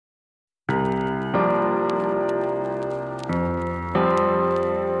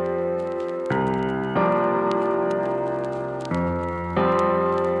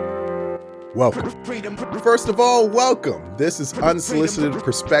welcome. First of all, welcome. This is Unsolicited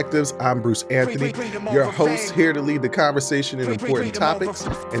Perspectives. I'm Bruce Anthony, your host, here to lead the conversation in important topics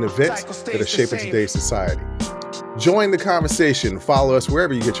and events that are shaping today's society. Join the conversation. Follow us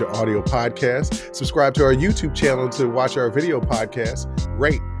wherever you get your audio podcasts. Subscribe to our YouTube channel to watch our video podcasts.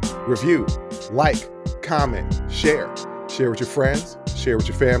 Rate, review, like, comment, share. Share with your friends, share with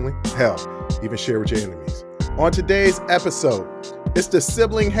your family, hell, even share with your enemies. On today's episode, it's the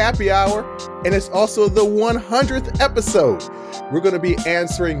Sibling Happy Hour, and it's also the 100th episode. We're going to be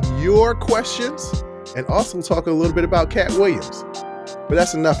answering your questions and also talk a little bit about Cat Williams. But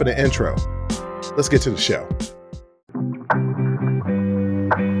that's enough of the intro. Let's get to the show.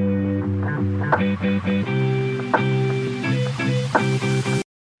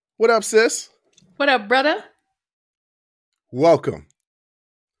 What up, sis? What up, brother? Welcome.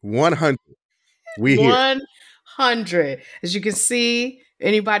 100. We here. 100. As you can see,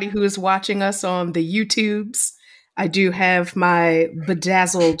 anybody who is watching us on the YouTubes, I do have my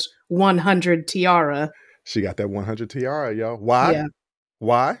bedazzled 100 tiara. She got that 100 tiara, y'all. Why? Yeah.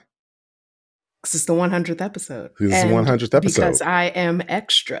 Why? Because it's the 100th episode. This is the 100th episode. Because I am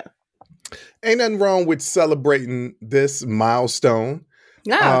extra. Ain't nothing wrong with celebrating this milestone.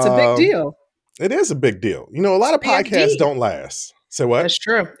 No, it's a big deal. It is a big deal. You know, a lot of podcasts don't last. Say what? That's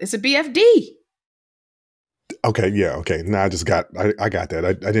true. It's a BFD. Okay, yeah, okay. No, I got that.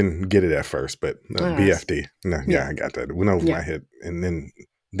 I didn't get it at first, but no, BFD. No, yeah, I got that. It went over my head, and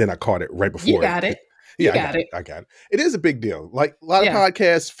then I caught it right before. You got it. Yeah, I got it. It is a big deal. Like, a lot of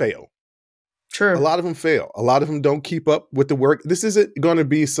podcasts fail. True. A lot of them fail. A lot of them don't keep up with the work. This isn't going to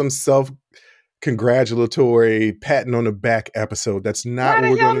be some self-congratulatory, patting on the back episode. That's not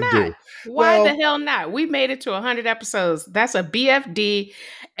what we're going to do. Why the hell not? We made it to 100 episodes. That's a BFD.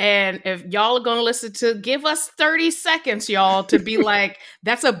 And if y'all are going to listen to, give us 30 seconds, y'all, to be like,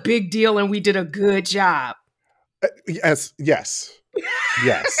 that's a big deal and we did a good job. Yes. It's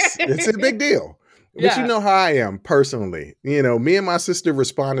a big deal. But you know how I am personally. You know, me and my sister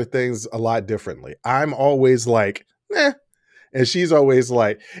respond to things a lot differently. I'm always like, eh. And she's always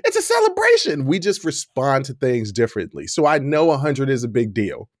like, it's a celebration. We just respond to things differently. So I know 100 is a big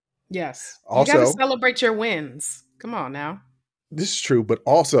deal. Yes. Also, you got to celebrate your wins. Come on now. This is true. But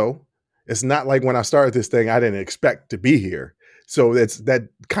also, it's not like when I started this thing, I didn't expect to be here. So it's that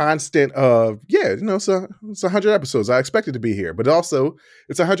constant of, it's 100 episodes. I expected to be here. But also,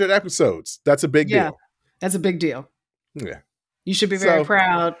 it's 100 episodes. That's a big deal. That's a big deal. Yeah. You should be very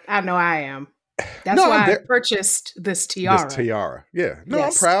proud. I know I am. That's why I purchased this tiara. Yeah. No,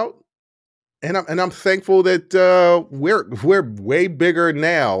 yes. I'm proud. And I'm thankful that we're way bigger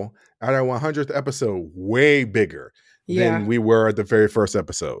now at our 100th episode, way bigger than we were at the very first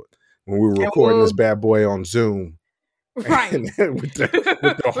episode when we were recording this bad boy on Zoom. Right. with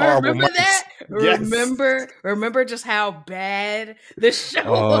the horrible Remember mics. that? Yes. Remember just how bad this show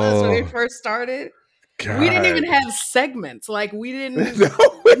was when we first started? God. We didn't even have segments. Like we didn't.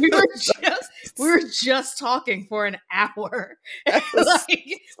 We were just talking for an hour, and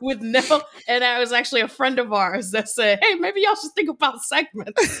I was actually a friend of ours that said, "Hey, maybe y'all should think about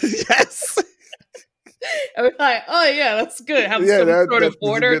segments." Yes. I was like, "Oh yeah, that's good. Have some sort of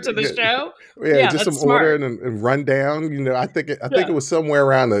order to the show." Yeah, just some order and rundown. You know, I think it was somewhere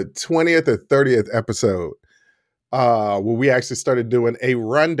around the 20th or 30th episode. Where we actually started doing a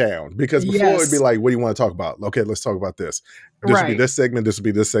rundown, because before it'd be like, what do you want to talk about? Okay, let's talk about this. This would be this segment. This would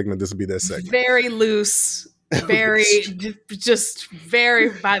be this segment. This would be this segment. Very loose, very just very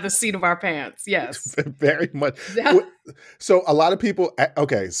by the seat of our pants. Yes, very much. So a lot of people.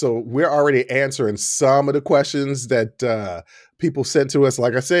 Okay, so we're already answering some of the questions that people sent to us.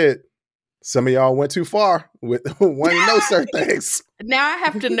 Like I said, some of y'all went too far with wanting to know certain things. Now I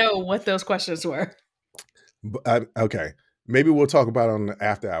have to know what those questions were. Okay, maybe we'll talk about it on the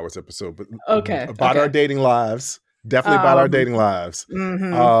After Hours episode. But about our dating lives, definitely about our dating lives.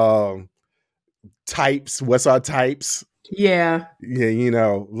 Mm-hmm. Types, what's our types? Yeah, you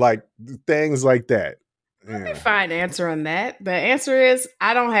know, like things like that. Let me find an answer on that. The answer is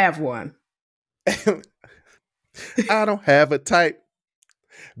I don't have one. I don't have a type.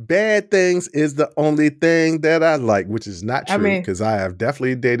 Bad things is the only thing that I like, which is not true, because I have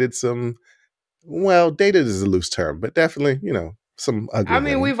definitely dated some. Well, dated is a loose term, but definitely, some ugly. I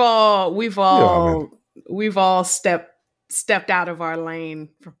mean, we've all stepped out of our lane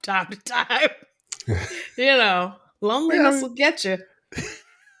from time to time. Loneliness will get you.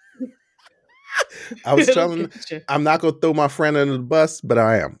 I was telling you, I'm not going to throw my friend under the bus, but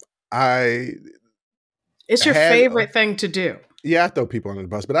I am. It's your favorite thing to do. Yeah, I throw people under the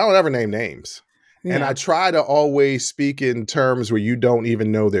bus, but I don't ever name names. Yeah. And I try to always speak in terms where you don't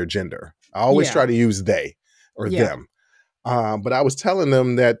even know their gender. I always try to use they or them. But I was telling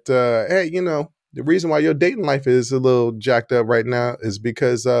them that, hey, the reason why your dating life is a little jacked up right now is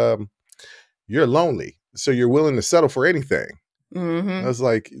because you're lonely. So you're willing to settle for anything. I was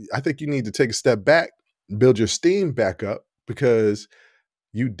like, I think you need to take a step back, build your steam back up, because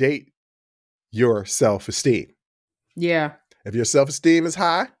you date your self-esteem. Yeah. If your self-esteem is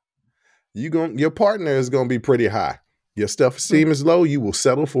high, your partner is going to be pretty high. Your self-esteem is low, you will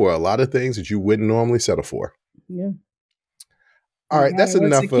settle for a lot of things that you wouldn't normally settle for. Yeah. All right, that's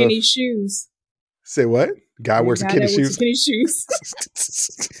enough of shoes. Say what? Guy wears Kenny shoes.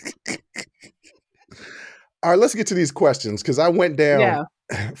 All right, let's get to these questions because I went down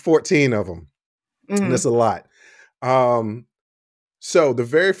 14 of them. And that's a lot. So the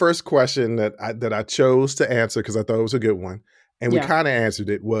very first question that I chose to answer, because I thought it was a good one, and we kind of answered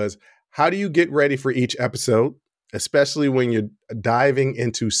it, was how do you get ready for each episode, especially when you're diving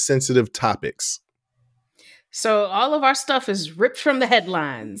into sensitive topics? So all of our stuff is ripped from the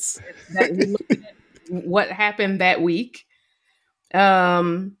headlines that we look at what happened that week.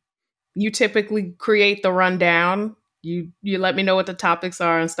 You typically create the rundown. You let me know what the topics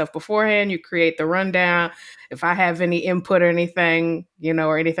are and stuff beforehand. You create the rundown. If I have any input or anything,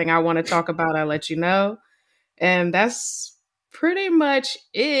 or anything I want to talk about, I let you know. And that's pretty much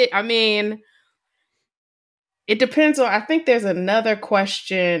it. I mean, it depends on, I think there's another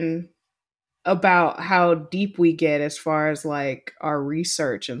question about how deep we get as far as like our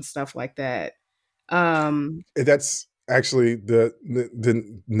research and stuff like that. That's actually the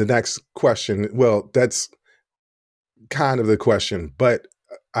next question. Well, that's kind of the question, but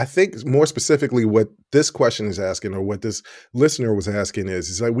I think more specifically what this question is asking, or what this listener was asking,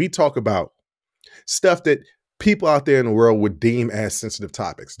 is like we talk about stuff that people out there in the world would deem as sensitive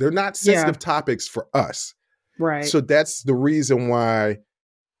topics. They're not sensitive topics for us. Right. So that's the reason why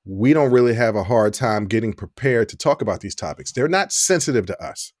we don't really have a hard time getting prepared to talk about these topics. They're not sensitive to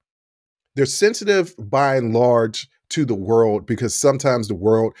us. They're sensitive by and large to the world, because sometimes the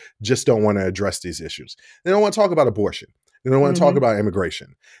world just don't want to address these issues. They don't want to talk about abortion. They don't want to talk about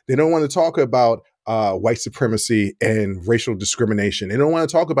immigration. They don't want to talk about white supremacy and racial discrimination. They don't want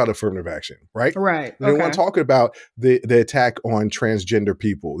to talk about affirmative action, right? Right. They don't want to talk about the attack on transgender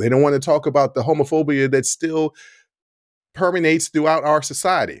people. They don't want to talk about the homophobia that still permeates throughout our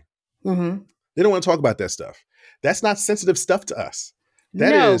society. They don't want to talk about that stuff. That's not sensitive stuff to us.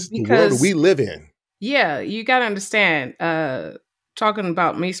 That is the world we live in. Yeah, you got to understand, talking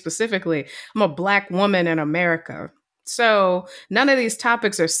about me specifically, I'm a Black woman in America. So none of these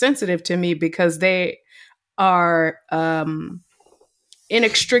topics are sensitive to me because they are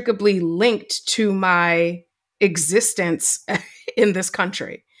inextricably linked to my existence in this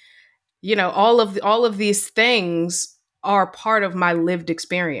country. All of these things are part of my lived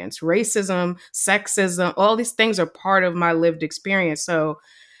experience. Racism, sexism, all these things are part of my lived experience. So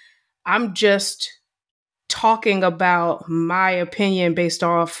I'm just talking about my opinion based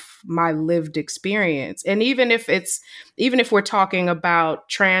off my lived experience. And even if we're talking about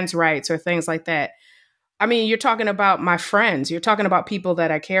trans rights or things like that, I mean, you're talking about my friends, you're talking about people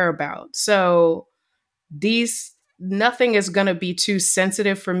that I care about. So nothing is going to be too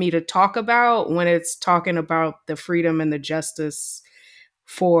sensitive for me to talk about when it's talking about the freedom and the justice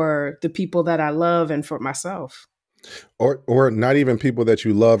for the people that I love and for myself. Or not even people that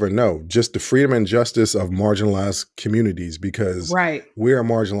you love or know, just the freedom and justice of marginalized communities, because we're a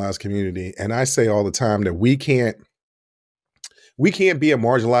marginalized community. And I say all the time that we can't be a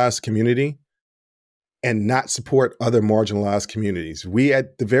marginalized community and not support other marginalized communities. We,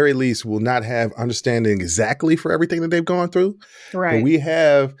 at the very least, will not have understanding exactly for everything that they've gone through. Right. But we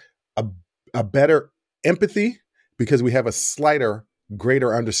have a better empathy because we have a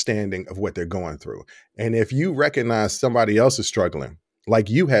greater understanding of what they're going through. And if you recognize somebody else is struggling, like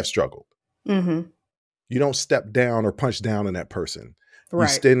you have struggled, you don't step down or punch down on that person. Right. You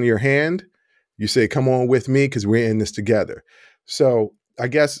extend your hand, you say, come on with me because we're in this together. So I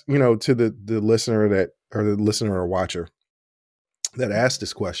guess, to the listener the listener or watcher that asked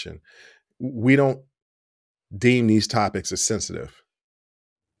this question, we don't deem these topics as sensitive.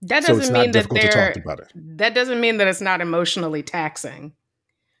 That doesn't mean that to talk about it. That doesn't mean that it's not emotionally taxing.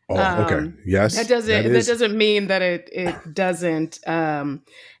 Oh, okay. Yes. That doesn't mean that it doesn't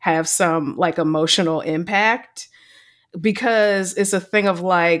have some like emotional impact, because it's a thing of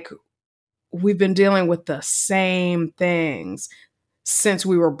like, we've been dealing with the same things since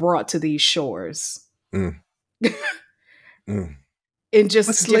we were brought to these shores. In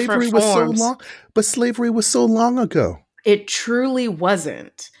just different forms. But slavery was so long ago. It truly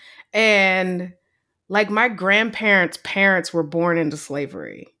wasn't. And like my grandparents' parents were born into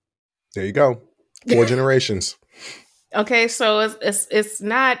slavery. There you go. 4 generations. Okay, so it's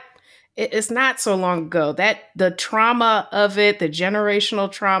not so long ago that the trauma of it, the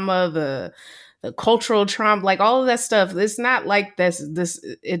generational trauma, the cultural trauma, like all of that stuff, it's not like this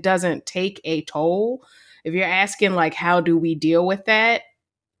it doesn't take a toll. If you're asking like how do we deal with that,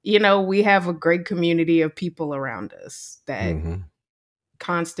 we have a great community of people around us that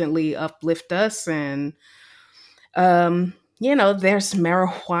constantly uplift us, and there's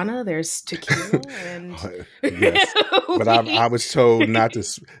marijuana, there's tequila, and yes, but I was told not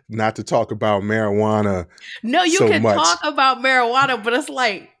to talk about marijuana. No, you so can much. talk about marijuana, but it's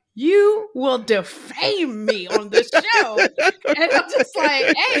like you will defame me on this show, and I'm just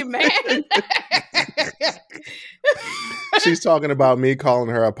like, hey, man. She's talking about me calling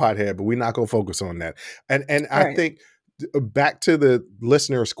her a pothead, but we're not gonna focus on that. And I think back to the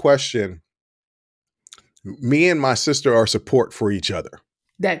listener's question. Me and my sister are support for each other.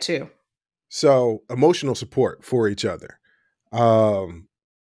 That too. So emotional support for each other.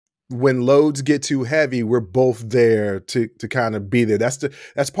 When loads get too heavy, we're both there to kind of be there.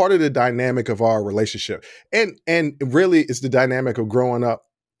 That's part of the dynamic of our relationship. And really it's the dynamic of growing up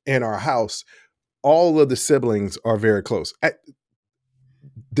in our house. All of the siblings are very close.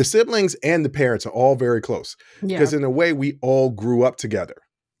 The siblings and the parents are all very close. Because in a way, we all grew up together.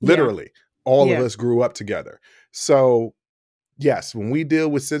 Literally, all of us grew up together. So yes, when we deal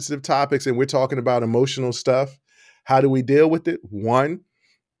with sensitive topics and we're talking about emotional stuff, how do we deal with it? One,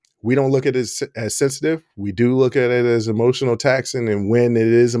 we don't look at it as sensitive. We do look at it as emotional taxing. And when it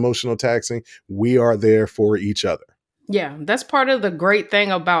is emotional taxing, we are there for each other. Yeah, that's part of the great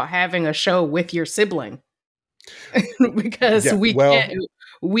thing about having a show with your sibling. Because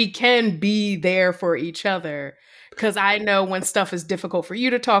we can be there for each other. Because I know when stuff is difficult for you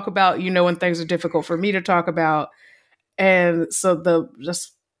to talk about, when things are difficult for me to talk about. And so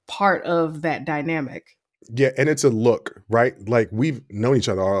just part of that dynamic. Yeah, and it's a look, right? Like we've known each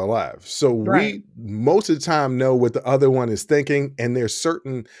other all our lives. So we most of the time know what the other one is thinking, and there's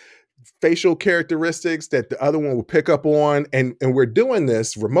certain facial characteristics that the other one will pick up on, and we're doing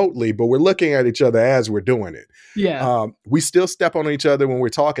this remotely, but we're looking at each other as we're doing it. Yeah. We still step on each other when we're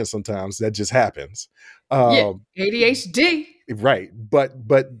talking sometimes. That just happens. ADHD. Right. But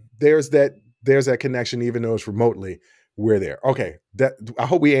there's that connection, even though it's remotely. We're there. Okay. I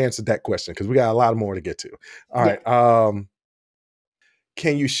hope we answered that question because we got a lot more to get to. All right.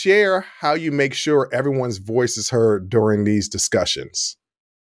 Can you share how you make sure everyone's voice is heard during these discussions?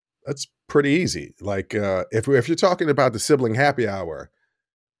 That's pretty easy. Like if you're talking about the sibling happy hour,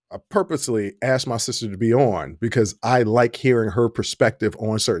 I purposely asked my sister to be on because I like hearing her perspective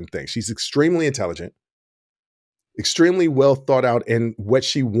on certain things. She's extremely intelligent, extremely well thought out in what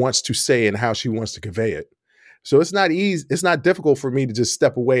she wants to say and how she wants to convey it. So it's not easy. It's not difficult for me to just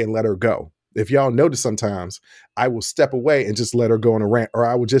step away and let her go. If y'all notice, sometimes I will step away and just let her go on a rant, or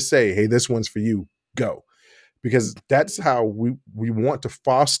I will just say, hey, this one's for you, go. Because that's how we want to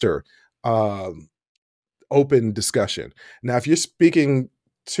foster open discussion. Now, if you're speaking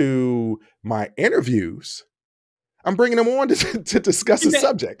to my interviews, I'm bringing them on to discuss a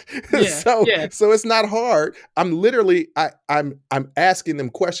subject. So it's not hard. I'm literally, I'm asking them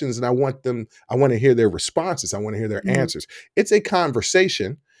questions, and I want to hear their responses. I want to hear their answers. It's a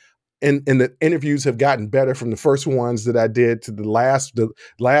conversation, and the interviews have gotten better from the first ones that I did to the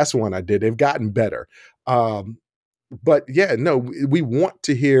last one I did. They've gotten better. But yeah, no, we want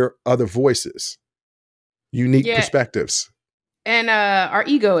to hear other voices, unique perspectives. And our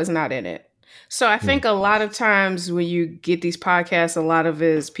ego is not in it. So I think a lot of times when you get these podcasts, a lot of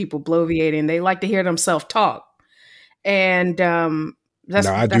it is people bloviating. They like to hear themselves talk. And I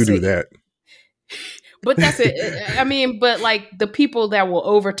do that. But that's it. I mean, but like the people that will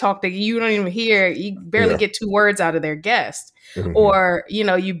overtalk that you don't even hear, you barely get 2 words out of their guest. Or,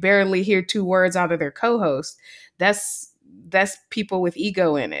 you barely hear 2 words out of their co-host. That's people with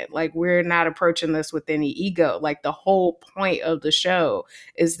ego in it. Like, we're not approaching this with any ego. Like, the whole point of the show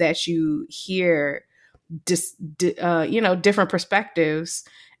is that you hear different perspectives,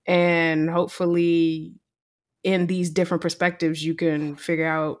 and hopefully in these different perspectives you can figure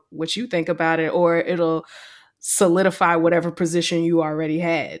out what you think about it, or it'll solidify whatever position you already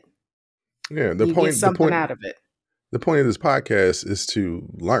had. Yeah, get something out of it. The point of this podcast is to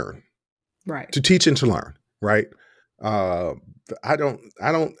learn, right? To teach and to learn, right? I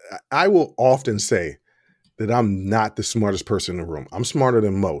will often say that I'm not the smartest person in the room. I'm smarter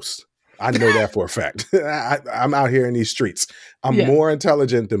than most. I know that for a fact. I'm out here in these streets. I'm more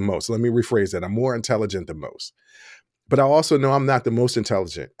intelligent than most. Let me rephrase that. I'm more intelligent than most. But I also know I'm not the most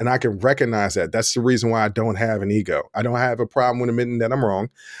intelligent, and I can recognize that. That's the reason why I don't have an ego. I don't have a problem with admitting that I'm wrong.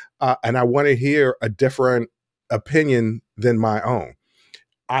 and I want to hear a different opinion than my own.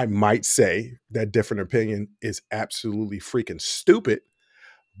 I might say that different opinion is absolutely freaking stupid,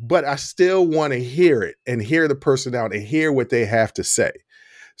 but I still want to hear it and hear the person out and hear what they have to say.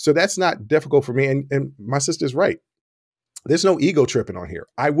 So that's not difficult for me. And my sister's right. There's no ego tripping on here.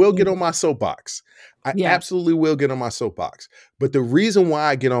 I will get on my soapbox. I absolutely will get on my soapbox. But the reason why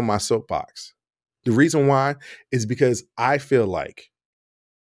I get on my soapbox, the reason why is because I feel like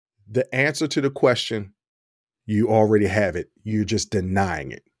the answer to the question, you already have it. You're just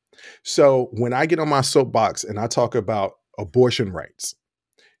denying it. So when I get on my soapbox and I talk about abortion rights,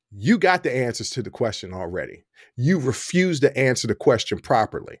 you got the answers to the question already. You refuse to answer the question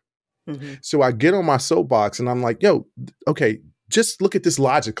properly. Mm-hmm. So I get on my soapbox and I'm like, yo, okay, just look at this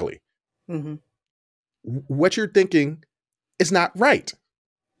logically. Mm-hmm. What you're thinking is not right.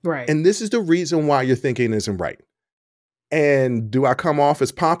 Right. And this is the reason why your thinking isn't right. And do I come off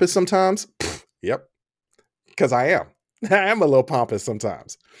as pompous sometimes? Yep. Because I am. I am a little pompous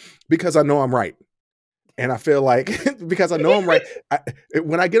sometimes because I know I'm right. And I feel like because I know I'm right,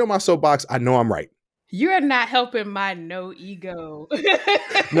 when I get on my soapbox, I know I'm right. You're not helping my no ego.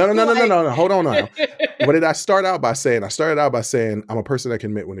 No. Hold on now. What did I start out by saying? I started out by saying I'm a person that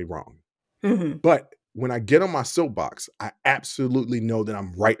can admit when they're wrong. Mm-hmm. But when I get on my soapbox, I absolutely know that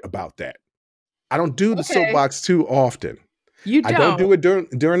I'm right about that. I don't do the soapbox too often. You don't. I don't do it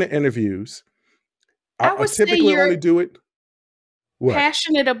during the interviews. I typically only do it. What?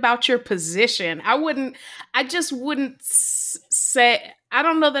 Passionate about your position. I just wouldn't say, I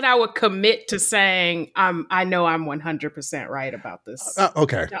don't know that I would commit to saying I know I'm 100% right about this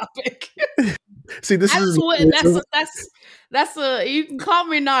topic. See, this that's you can call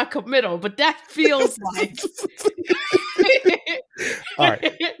me non-committal, but that feels like. All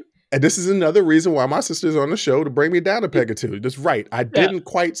right. And this is another reason why my sister's on the show, to bring me down a peg or two. That's right. I didn't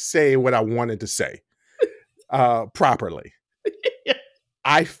quite say what I wanted to say properly.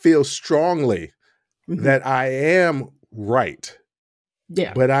 I feel strongly that I am right.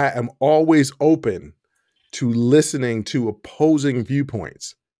 Yeah. But I am always open to listening to opposing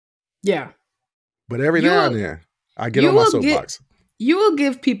viewpoints. Yeah. But every now and then I get on my soapbox. You will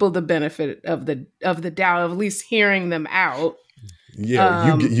give people the benefit of the doubt of at least hearing them out.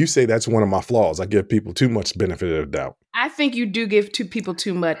 Yeah, you say that's one of my flaws. I give people too much benefit of the doubt. I think you do give people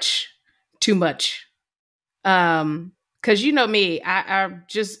too much. Because you know me, I'm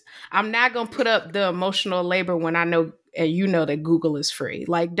not gonna put up the emotional labor when I know and you know that Google is free.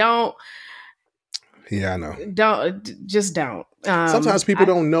 Like, don't. Yeah, I know. Don't. Sometimes people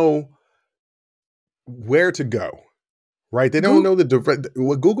don't know where to go. Right? They don't know the direct.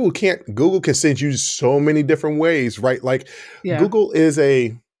 Well, Google can send you so many different ways, right? Like Google is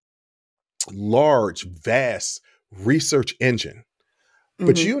a large, vast research engine.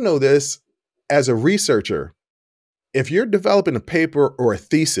 But you know this as a researcher, if you're developing a paper or a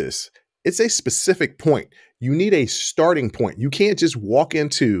thesis, it's a specific point. You need a starting point. You can't just walk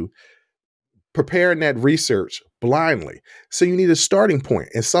into preparing that research blindly. So you need a starting point.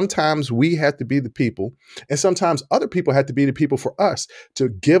 And sometimes we have to be the people, and sometimes other people have to be the people for us to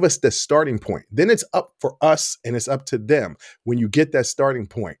give us the starting point. Then it's up for us and it's up to them when you get that starting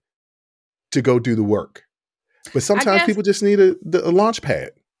point to go do the work. But sometimes people just need a launch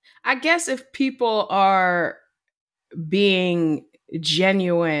pad. I guess if people are being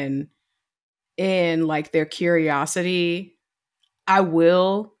genuine in like their curiosity, I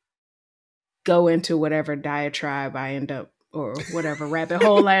will go into whatever diatribe I end up, or whatever rabbit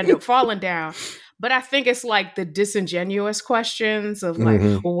hole I end up falling down. But I think it's like the disingenuous questions of like,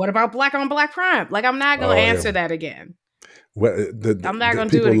 well, what about black on black crime? Like, I'm not going to answer that again. Well, I'm not going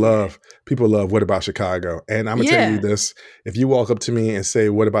to do it again. People love what about Chicago? And I'm going to tell you this. If you walk up to me and say,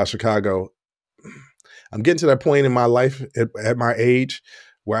 what about Chicago? I'm getting to that point in my life at my age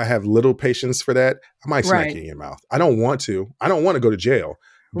where I have little patience for that. I might smack you in your mouth. I don't want to. I don't want to go to jail.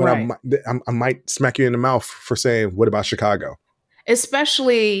 But I might smack you in the mouth for saying, what about Chicago?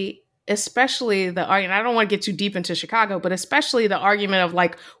 Especially the argument. I don't want to get too deep into Chicago, but especially the argument of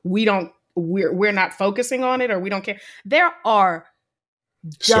like, we're not focusing on it, or we don't care. There are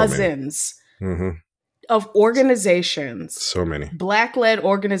dozens of organizations, so many Black-led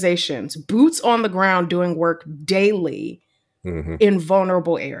organizations, boots on the ground doing work daily in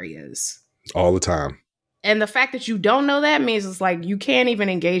vulnerable areas. All the time. And the fact that you don't know that means it's like, you can't even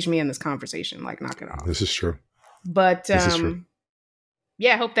engage me in this conversation. Like, knock it off. This is true. But,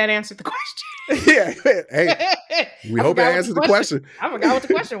 yeah, I hope that answered the question. Yeah. Hey, we hope it answered the question. I forgot what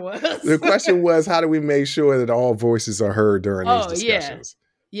the question was. The question was, how do we make sure that all voices are heard during these discussions?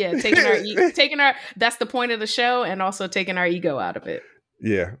 Yeah, taking our that's the point of the show, and also taking our ego out of it.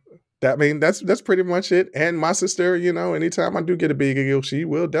 Yeah. That's pretty much it. And my sister, anytime I do get a big giggle, she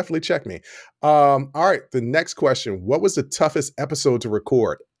will definitely check me. All right, the next question: what was the toughest episode to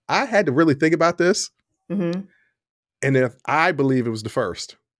record? I had to really think about this, and if I believe it was the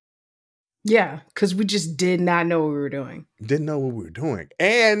first. Yeah, because we just did not know what we were doing. Didn't know what we were doing,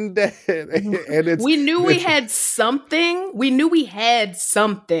 and we knew we had something. We knew we had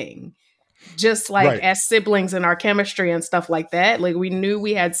something. Just like as siblings and our chemistry and stuff like that. Like we knew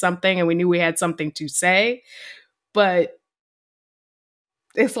we had something and we knew we had something to say. But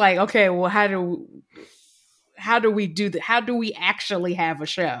it's like, okay, well, how do we do that? How do we actually have a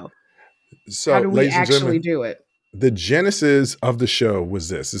show? So, how do we actually do it? The genesis of the show was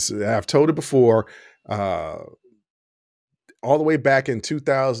this. I've told it before. All the way back in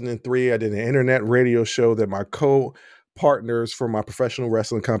 2003, I did an internet radio show that my co-partners from my professional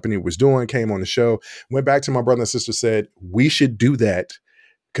wrestling company was doing, came on the show, went back to my brother and sister, said, we should do that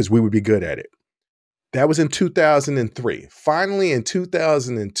because we would be good at it. That was in 2003. Finally, in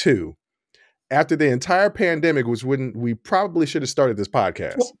 2002, after the entire pandemic was when we probably should have started this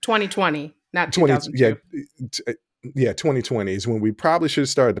podcast. 2020, not 2002. Yeah, 2020 is when we probably should have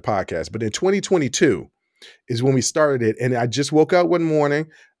started the podcast. But in 2022 is when we started it. And I just woke up one morning.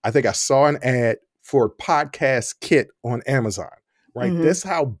 I think I saw an ad for a podcast kit on Amazon, right? That's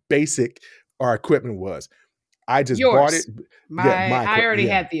how basic our equipment was. I just bought it. I already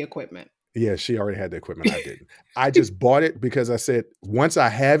had the equipment. Yeah, she already had the equipment. I didn't. I just bought it because I said, once I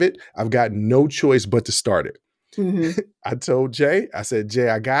have it, I've got no choice but to start it. I told Jay, I said, Jay,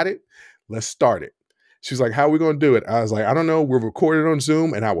 I got it. Let's start it. She's like, how are we going to do it? I was like, I don't know. We're recorded on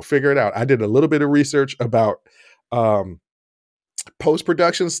Zoom and I will figure it out. I did a little bit of research about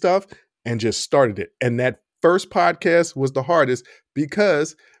post-production stuff and just started it. And that first podcast was the hardest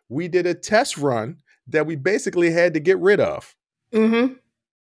because we did a test run that we basically had to get rid of. We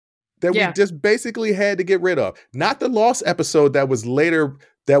just basically had to get rid of. Not the lost episode that was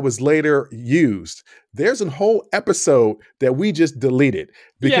later used. There's a whole episode that we just deleted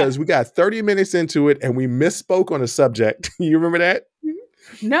because we got 30 minutes into it and we misspoke on a subject. You remember that?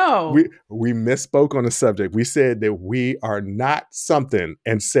 No. We misspoke on a subject. We said that we are not something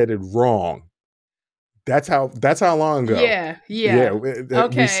and said it wrong. That's how long ago. Yeah.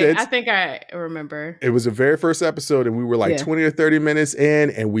 Okay. I think I remember. It was the very first episode and we were like 20 or 30 minutes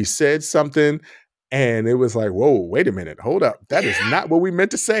in and we said something and it was like, whoa, wait a minute. Hold up. That is not what we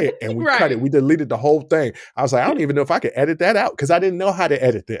meant to say. And we cut it. We deleted the whole thing. I was like, I don't even know if I could edit that out because I didn't know how to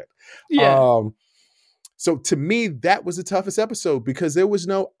edit that. Yeah. So to me, that was the toughest episode because there was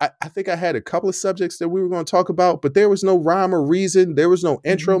I think I had a couple of subjects that we were going to talk about, but there was no rhyme or reason. There was no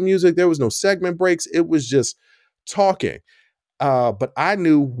intro music. There was no segment breaks. It was just talking. But I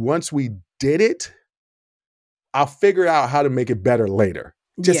knew once we did it, I'll figure out how to make it better later.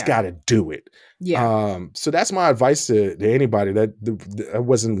 Just got to do it. Yeah. So that's my advice to anybody. That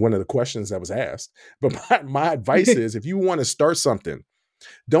wasn't one of the questions that was asked. But my advice is if you want to start something,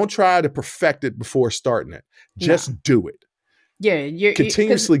 don't try to perfect it before starting it. Just do it. Yeah.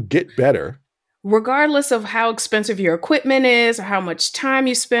 Continuously get better. Regardless of how expensive your equipment is or how much time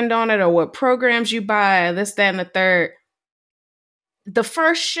you spend on it or what programs you buy, this, that, and the third, the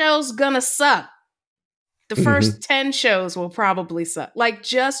first show's gonna suck. The first 10 shows will probably suck. Like,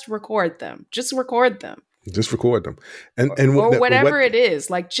 just record them. Just record them. And whatever it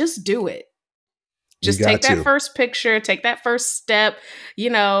is, like, just do it. Just take that first picture, take that first step,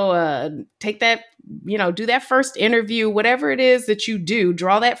 take that, do that first interview, whatever it is that you do,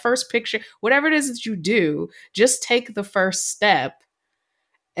 draw that first picture, whatever it is that you do, just take the first step.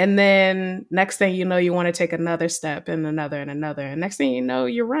 And then next thing you know, you want to take another step and another and another. And next thing you know,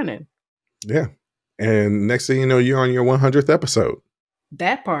 you're running. Yeah. And next thing you know, you're on your 100th episode.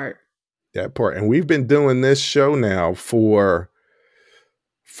 That part. And we've been doing this show now for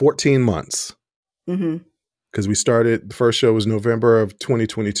 14 months. Because we started, the first show was November of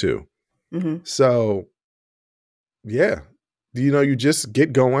 2022. So, yeah, you just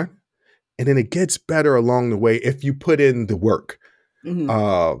get going and then it gets better along the way if you put in the work.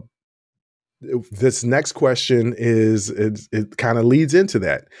 This next question it kind of leads into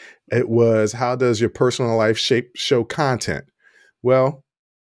that. It was, how does your personal life shape show content? Well,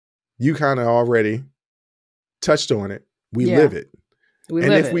 you kind of already touched on it. We live it.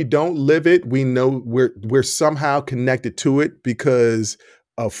 We don't live it, we know we're somehow connected to it because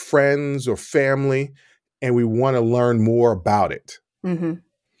of friends or family, and we want to learn more about it. And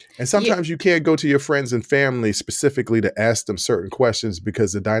sometimes you can't go to your friends and family specifically to ask them certain questions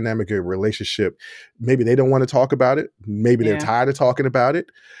because the dynamic of a relationship, maybe they don't want to talk about it. Maybe they're tired of talking about it.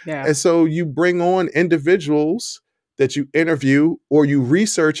 And so you bring on individuals that you interview or you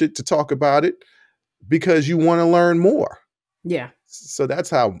research it to talk about it because you want to learn more. Yeah. So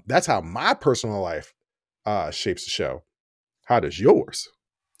that's how my personal life shapes the show. How does yours?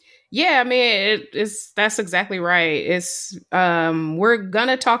 Yeah, I mean, that's exactly right. We're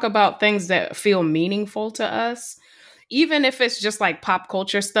gonna talk about things that feel meaningful to us, even if it's just like pop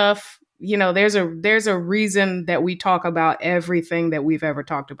culture stuff. You know, there's a reason that we talk about everything that we've ever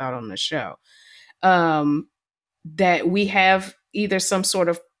talked about on the show. That we have either some sort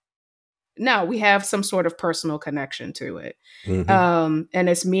of we have some sort of personal connection to it. And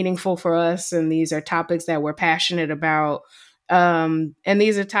it's meaningful for us. And these are topics that we're passionate about. And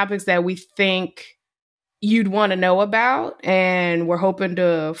these are topics that we think you'd want to know about. And we're hoping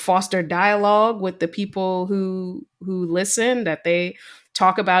to foster dialogue with the people who listen, that they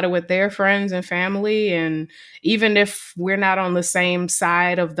talk about it with their friends and family. And even if we're not on the same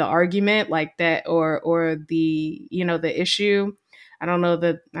side of the argument like that, or the, the issue, I don't know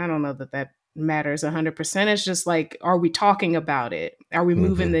that matters 100%. It's just like, are we talking about it? Are we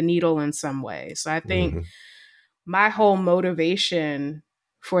moving the needle in some way? So I think my whole motivation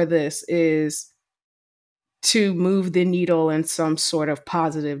for this is to move the needle in some sort of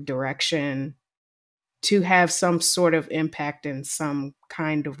positive direction, to have some sort of impact in some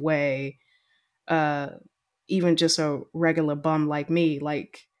kind of way. Even just a regular bum like me,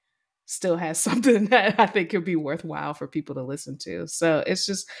 like, still has something that I think could be worthwhile for people to listen to. So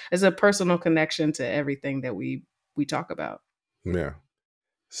it's a personal connection to everything that we talk about. Yeah.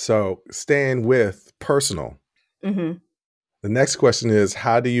 So staying with personal, the next question is,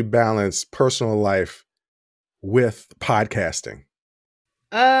 how do you balance personal life with podcasting?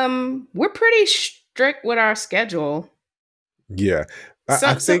 We're pretty strict with our schedule. Yeah. I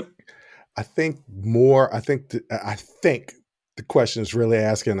think the question is really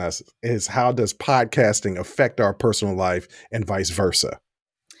asking us is, how does podcasting affect our personal life and vice versa?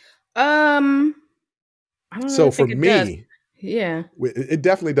 I don't so really for think it me, does. Yeah, it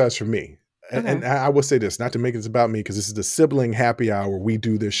definitely does for me. Okay. And I will say this, not to make it about me, because this is the sibling happy hour. We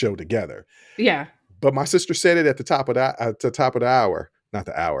do this show together. Yeah. But my sister said it at the top of the hour. Not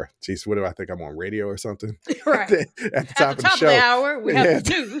the hour. Jeez, what do I think? I'm on radio or something? Right. At the top of the show. Of the hour, we have the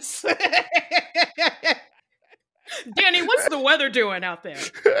news. Danny, what's the weather doing out there?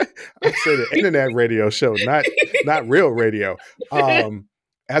 I say the internet radio show, not real radio.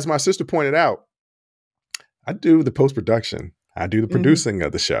 As my sister pointed out, I do the post-production. I do the producing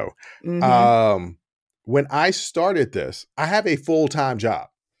of the show. When I started this, I have a full-time job.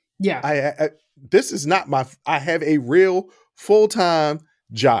 Yeah. This is not I have a real full-time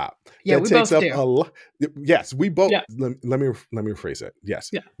job. Yeah, that we takes both up do. a lot. Yes, we both. Yeah. Let me rephrase that. Yes,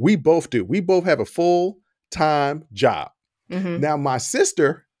 yeah. We both do. We both have a full-time job. Now, my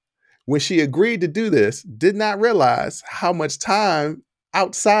sister, when she agreed to do this, did not realize how much time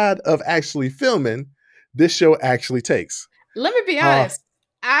outside of actually filming this show actually takes. Let me be honest.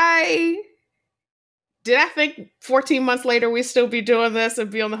 I think 14 months later we'd still be doing this and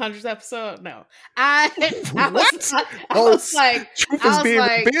be on the 100th episode? No. I was like, truth is being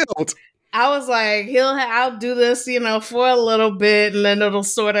revealed. I was like, I'll do this, for a little bit, and then it'll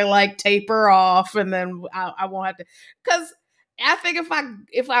sort of like taper off, and then I won't have to. Because I think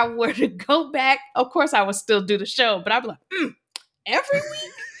if I were to go back, of course I would still do the show, but I'd be like, every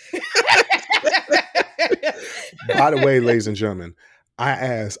week. By the way, ladies and gentlemen,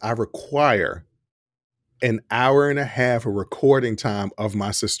 I require an hour and a half of recording time of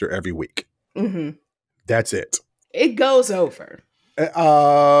my sister every week. That's it. It goes over.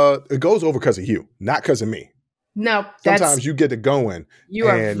 It goes over because of you, not because of me. No, sometimes you get it going. You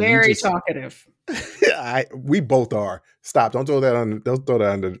are very talkative. We both are. Stop! Don't throw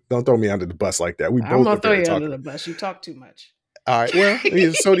me under the bus like that. I'm gonna throw you under the bus. You talk too much. All right.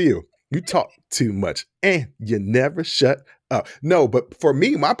 Well, so do you. You talk too much, and you never shut up. No, but for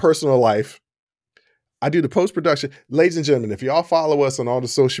me, my personal life, I do the post-production. Ladies and gentlemen, if y'all follow us on all the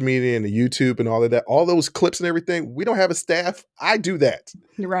social media and the YouTube and all of that, all those clips and everything, we don't have a staff. I do that.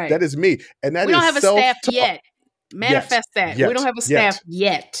 Right. That is me. And that we don't have a staff yet. Manifest that. We don't have a staff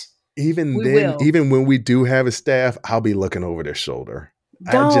yet. Even when we do have a staff, I'll be looking over their shoulder.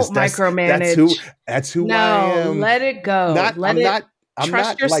 Don't micromanage. That's who I am. Let it go. I'm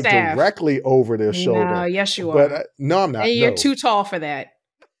not like staff directly over their shoulder. No, yes you are. But no, I'm not. And you're too tall for that.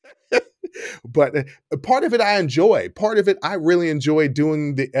 But part of it I enjoy. Part of it I really enjoy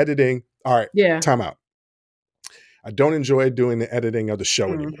doing the editing. All right, time out. I don't enjoy doing the editing of the show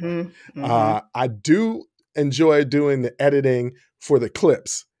anymore. I do enjoy doing the editing for the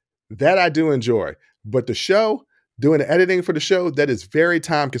clips. That I do enjoy. But the show, doing the editing for the show, that is very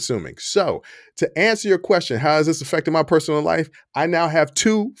time consuming. So to answer your question, how has this affected my personal life? I now have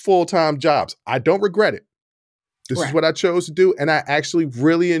 2 full-time jobs. I don't regret it. This is what I chose to do, and I actually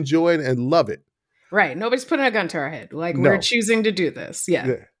really enjoy it and love it. Right. Nobody's putting a gun to our head. Like, we're choosing to do this.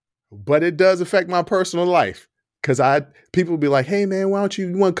 Yeah. But it does affect my personal life. Because people will be like, hey, man, why don't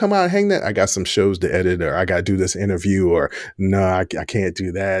you want to come out and hang that? I got some shows to edit, or I got to do this interview, or no, I can't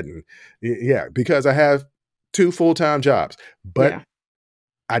do that. And yeah, because I have 2 full-time jobs. But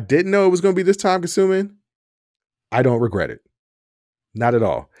I didn't know it was going to be this time consuming. I don't regret it. Not at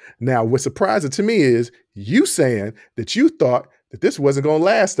all. Now, what's surprising to me is you saying that you thought that this wasn't going to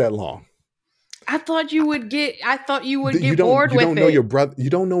last that long. I thought you would get bored with it. You don't know your brother.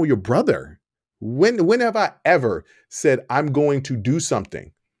 You don't know your brother. When have I ever said I'm going to do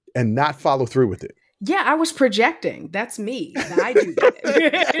something and not follow through with it? Yeah, I was projecting. That's me. I do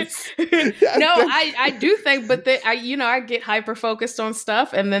that. No, I do think, but I get hyper focused on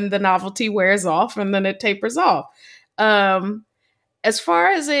stuff, and then the novelty wears off, and then it tapers off. As far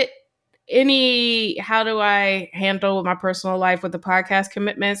as how do I handle my personal life with the podcast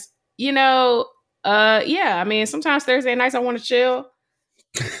commitments? Yeah. I mean, sometimes Thursday nights I want to chill.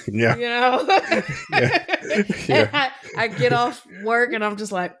 Yeah. And I get off work and I'm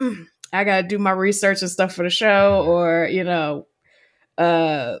just like, I gotta do my research and stuff for the show, or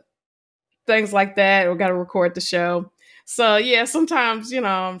things like that. We gotta record the show. So yeah, sometimes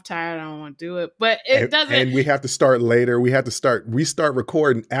I'm tired. I don't want to do it, but it doesn't. And we have to start later. We start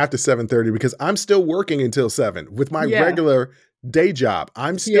recording after 7:30 because I'm still working until 7 with my regular day job.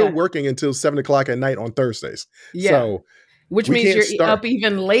 I'm still working until 7 o'clock at night on Thursdays. Yeah. So. Which means you're up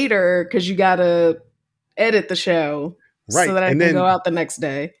even later because you got to edit the show so that I can go out the next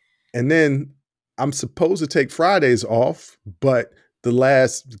day. And then I'm supposed to take Fridays off, but the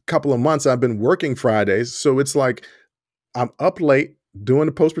last couple of months I've been working Fridays. So it's like I'm up late doing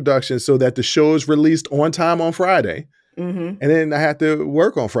the post-production so that the show is released on time on Friday. Mm-hmm. And then I have to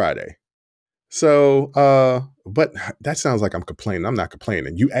work on Friday. So, but that sounds like I'm complaining. I'm not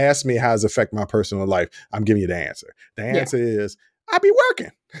complaining. You asked me how does it affect my personal life. I'm giving you the answer. The answer is I be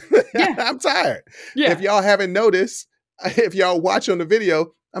working. I'm tired. Yeah. If y'all haven't noticed, if y'all watch on the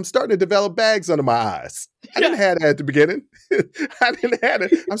video, I'm starting to develop bags under my eyes. I didn't have that at the beginning. I didn't have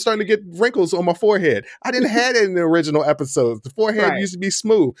it. I'm starting to get wrinkles on my forehead. I didn't have it in the original episodes. The forehead used to be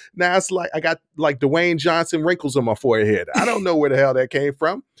smooth. Now it's like I got like Dwayne Johnson wrinkles on my forehead. I don't know where the hell that came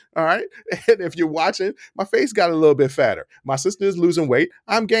from. All right. And if you're watching, my face got a little bit fatter. My sister is losing weight.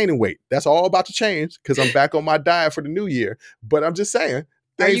 I'm gaining weight. That's all about to change because I'm back on my diet for the new year. But I'm just saying.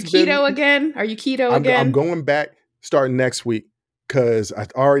 Are you keto again? I'm going back starting next week. Because I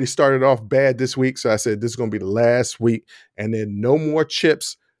already started off bad this week. So I said, this is going to be the last week. And then no more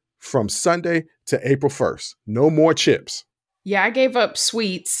chips from Sunday to April 1st. No more chips. Yeah, I gave up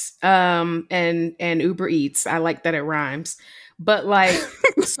sweets and Uber Eats. I like that it rhymes. But like,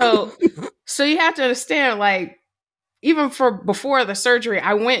 so you have to understand, like, even for before the surgery,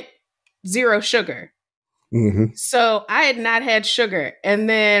 I went 0 sugar. Mm-hmm. So I had not had sugar. And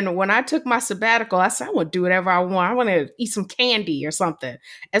then when I took my sabbatical, I said, I want to do whatever I want. I want to eat some candy or something.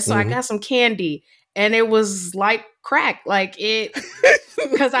 And so I got some candy and it was like crack, like it,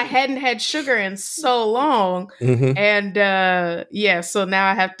 because I hadn't had sugar in so long. Mm-hmm. And so now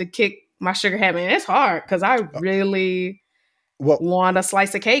I have to kick my sugar habit. And it's hard because I really want a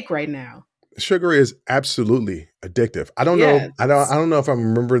slice of cake right now. Sugar is absolutely addictive. I don't know. I don't know if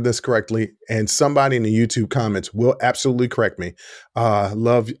I'm remembering this correctly. And somebody in the YouTube comments will absolutely correct me. I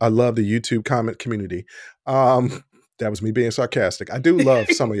love the YouTube comment community. That was me being sarcastic. I do love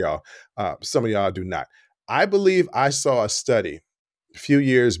some of y'all. Some of y'all do not. I believe I saw a study a few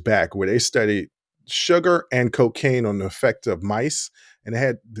years back where they studied sugar and cocaine on the effect of mice, and it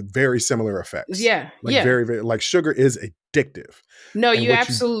had very similar effects. Yeah. Very, very, like sugar is addictive. No,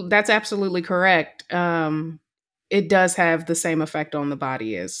 that's absolutely correct. It does have the same effect on the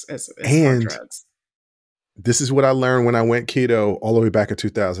body as hard drugs. This is what I learned when I went keto all the way back in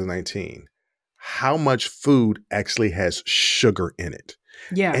 2019. How much food actually has sugar in it.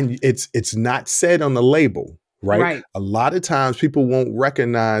 Yeah. And it's not said on the label, right? A lot of times people won't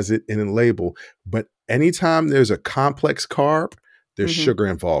recognize it in a label, but anytime there's a complex carb, there's sugar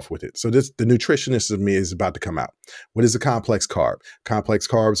involved with it. So the nutritionist of me is about to come out. What is a complex carb? Complex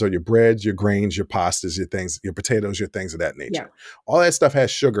carbs are your breads, your grains, your pastas, your things, your potatoes, your things of that nature. Yeah. All that stuff has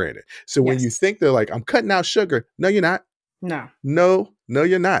sugar in it. So when you think they're like, I'm cutting out sugar. No, you're not. No,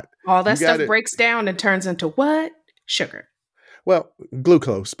 you're not. All that stuff breaks down and turns into what? Sugar. Well,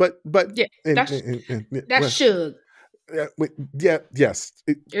 glucose, but yeah, that's sugar. Yes.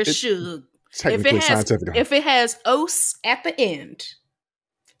 It's sugar. technically scientific. If it has ose at the end,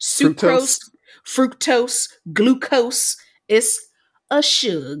 sucrose, fructose, glucose, it's a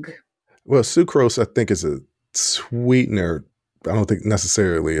sugar. Well, sucrose, I think, is a sweetener. I don't think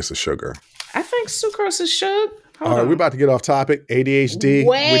necessarily it's a sugar. I think sucrose is sugar. All right, we're about to get off topic. ADHD.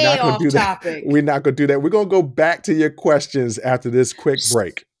 We're not going to do that. We're not going to do that. We're going to go back to your questions after this quick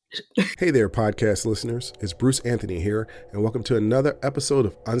break. Hey there, podcast listeners. It's Bruce Anthony here, and welcome to another episode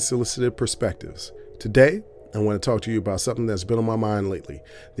of Unsolicited Perspectives. Today, I want to talk to you about something that's been on my mind lately,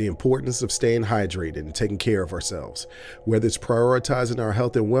 the importance of staying hydrated and taking care of ourselves. Whether it's prioritizing our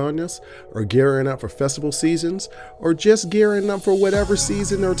health and wellness, or gearing up for festival seasons, or just gearing up for whatever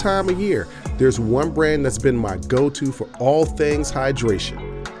season or time of year, there's one brand that's been my go-to for all things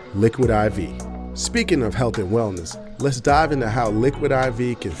hydration, Liquid IV. Speaking of health and wellness, let's dive into how Liquid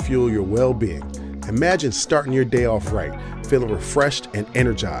IV can fuel your well-being. Imagine starting your day off right, feeling refreshed and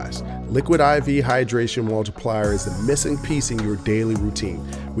energized. Liquid IV Hydration Multiplier is the missing piece in your daily routine.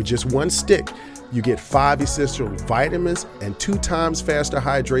 With just one stick, you get 5 essential vitamins and 2 times faster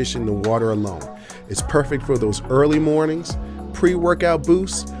hydration than water alone. It's perfect for those early mornings, pre-workout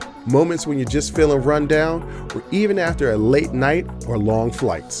boosts, moments when you're just feeling run down, or even after a late night or long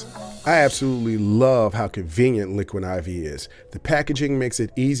flights. I absolutely love how convenient Liquid IV is. The packaging makes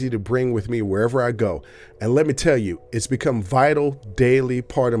it easy to bring with me wherever I go. And let me tell you, it's become a vital daily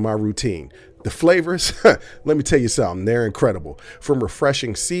part of my routine. The flavors, let me tell you something, they're incredible. From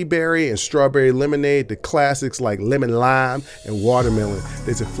refreshing sea berry and strawberry lemonade to classics like lemon lime and watermelon,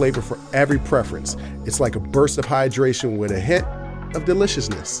 there's a flavor for every preference. It's like a burst of hydration with a hint of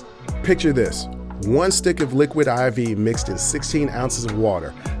deliciousness. Picture this. 1 stick of Liquid IV mixed in 16 ounces of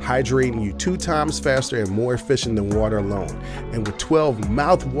water, hydrating you 2 times faster and more efficient than water alone. And with 12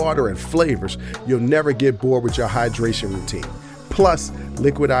 mouth-watering and flavors, you'll never get bored with your hydration routine. Plus,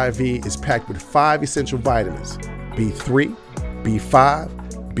 Liquid IV is packed with 5 essential vitamins: B3, B5,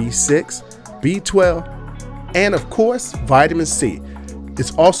 B6, B12, and of course, vitamin C.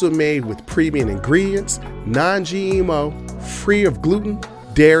 It's also made with premium ingredients, non-GMO, free of gluten,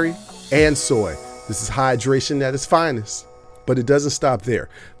 dairy, and soy. This is hydration at its finest. But it doesn't stop there.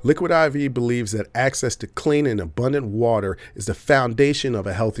 Liquid IV believes that access to clean and abundant water is the foundation of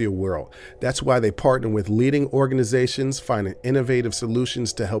a healthier world. That's why they partner with leading organizations, finding innovative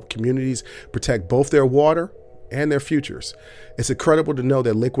solutions to help communities protect both their water and their futures. It's incredible to know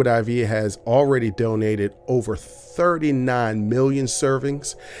that Liquid IV has already donated over 39 million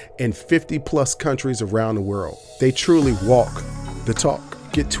servings in 50 plus countries around the world. They truly walk the talk.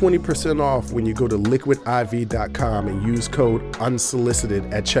 Get 20% off when you go to liquidiv.com and use code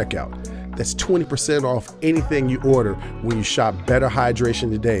UNSOLICITED at checkout. That's 20% off anything you order when you shop Better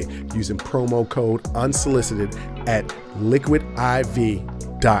Hydration today using promo code UNSOLICITED at liquidiv.com.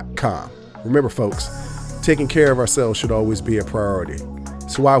 Remember, folks, taking care of ourselves should always be a priority.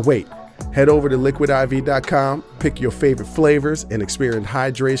 So why wait? Head over to liquidiv.com, pick your favorite flavors, and experience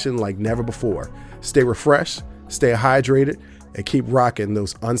hydration like never before. Stay refreshed, stay hydrated, and keep rocking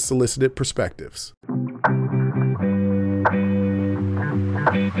those unsolicited perspectives.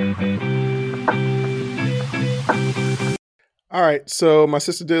 All right, so my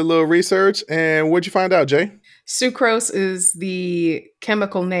sister did a little research, and what'd you find out, Jay? Sucrose is the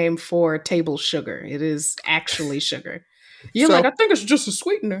chemical name for table sugar. It is actually sugar. You're I think it's just a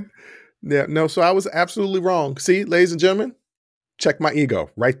sweetener. Yeah, no, so I was absolutely wrong. See, ladies and gentlemen? Check my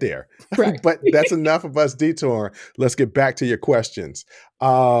ego right there. Right. But that's enough of us detouring. Let's get back to your questions.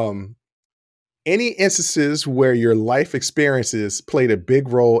 Any instances where your life experiences played a big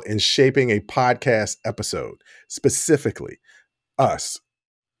role in shaping a podcast episode, specifically us?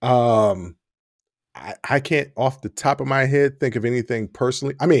 I can't off the top of my head think of anything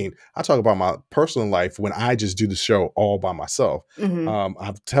personally. I mean, I talk about my personal life when I just do the show all by myself. Mm-hmm.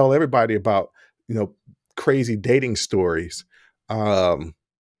 I tell everybody about, crazy dating stories.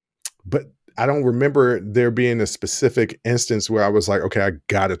 But I don't remember there being a specific instance where I was like, okay, I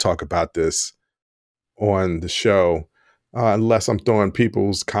got to talk about this on the show, unless I'm throwing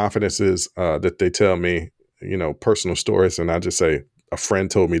people's confidences that they tell me, personal stories. And I just say, a friend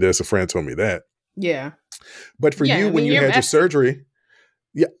told me this, a friend told me that. Yeah. But for you, when you had your surgery,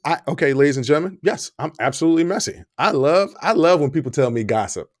 okay, ladies and gentlemen, yes, I'm absolutely messy. I love when people tell me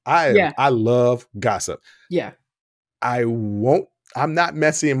gossip. I love gossip. Yeah. I'm not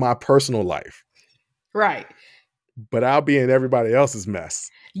messy in my personal life. Right. But I'll be in everybody else's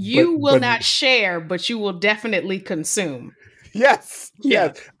mess. You will not share, but you will definitely consume. Yes. Yeah.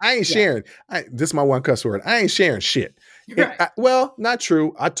 Yes. I ain't sharing. This is my one cuss word. I ain't sharing shit. Right. Well, not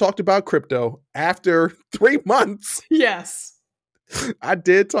true. I talked about crypto after 3 months. Yes. I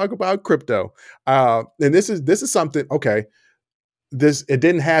did talk about crypto. And this is something, okay, it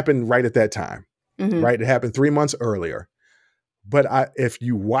didn't happen right at that time, right? It happened 3 months earlier. But if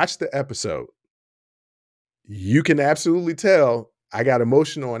you watch the episode, you can absolutely tell I got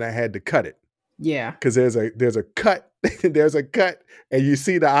emotional and I had to cut it. Yeah. Because there's a cut. There's a cut, and you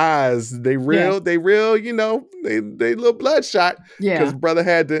see the eyes. They real, they little bloodshot. Yeah. Because brother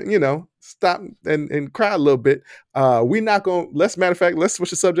had to, stop and cry a little bit. We not gonna matter of fact, let's switch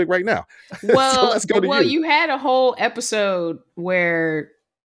the subject right now. Well, so let's go to you. You had a whole episode where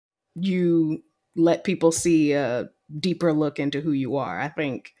you let people see a deeper look into who you are. I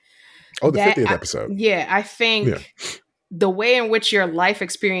think. Oh, the 50th episode. I think the way in which your life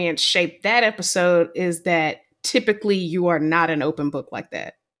experience shaped that episode is that typically you are not an open book like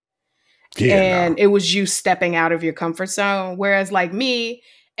that. Yeah, and it was you stepping out of your comfort zone. Whereas like me,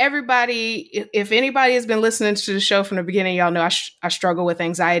 everybody, if anybody has been listening to the show from the beginning, y'all know I struggle with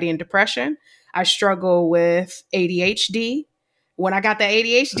anxiety and depression. I struggle with ADHD. When I got the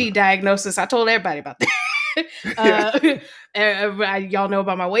ADHD diagnosis, I told everybody about that. Y'all know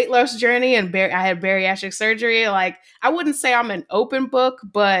about my weight loss journey, and I had bariatric surgery. Like, I wouldn't say I'm an open book,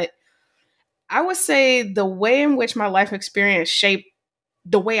 but I would say the way in which my life experience shaped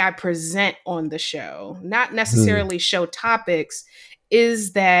the way I present on the show, not necessarily show topics,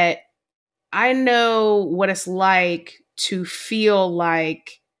 is that I know what it's like to feel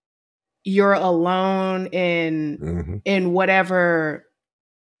like you're alone in whatever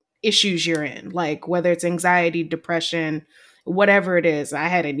issues you're in, like whether it's anxiety, depression, whatever it is. I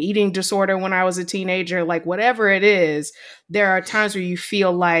had an eating disorder when I was a teenager, like whatever it is, there are times where you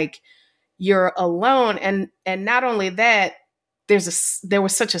feel like you're alone. And not only that, there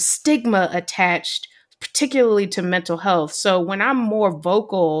was such a stigma attached, particularly to mental health. So when I'm more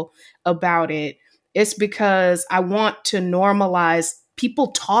vocal about it, it's because I want to normalize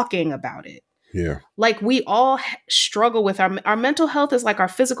people talking about it. Yeah. Like we all struggle with our mental health is like our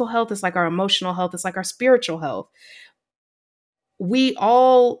physical health, is like our emotional health, it's like our spiritual health. We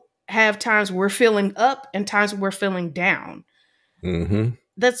all have times we're feeling up and times we're feeling down.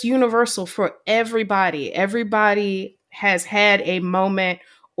 That's universal for everybody. Everybody has had a moment,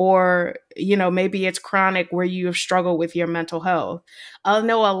 or, maybe it's chronic, where you have struggled with your mental health. I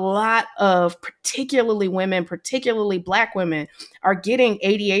know a lot of particularly women, particularly Black women, are getting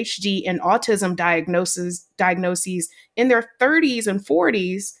ADHD and autism diagnoses in their 30s and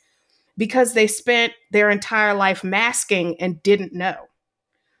 40s because they spent their entire life masking and didn't know.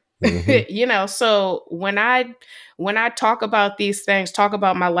 So when I talk about these things, talk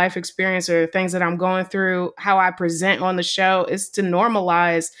about my life experience or things that I'm going through, how I present on the show is to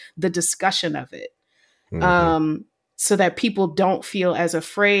normalize the discussion of it. So that people don't feel as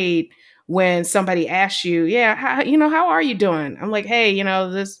afraid when somebody asks you, how are you doing? I'm like, hey,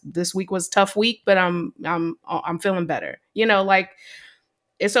 this week was a tough week, but I'm feeling better. Like,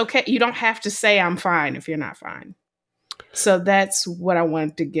 it's okay. You don't have to say I'm fine if you're not fine. So that's what I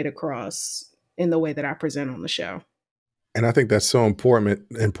wanted to get across in the way that I present on the show. And I think that's so important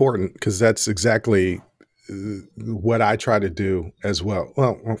because that's exactly what I try to do as well.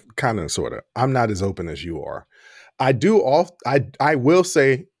 Well, kind of, sort of. I'm not as open as you are. I will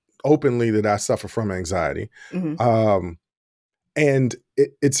say openly that I suffer from anxiety. And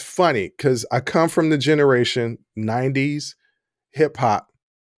it's funny because I come from the generation 90s hip hop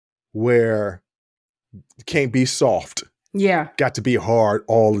where you can't be soft. Yeah. Got to be hard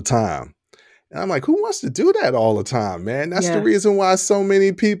all the time. And I'm like, who wants to do that all the time, man? That's the reason why so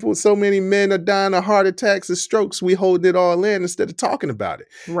many men are dying of heart attacks and strokes. We hold it all in instead of talking about it.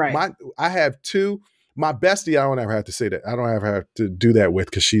 Right. I have my bestie, I don't ever have to say that. I don't ever have to do that with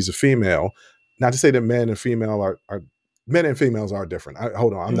because she's a female. Not to say that men and females are different.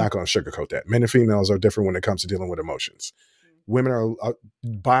 Hold on. I'm not going to sugarcoat that. Men and females are different when it comes to dealing with emotions. Women are,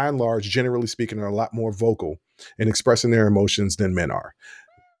 by and large, generally speaking, are a lot more vocal in expressing their emotions than men are.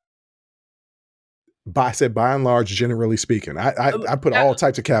 I said by and large, generally speaking. I put all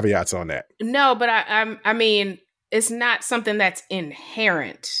types of caveats on that. No, but I mean, it's not something that's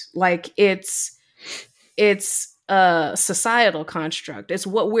inherent. Like it's a societal construct. It's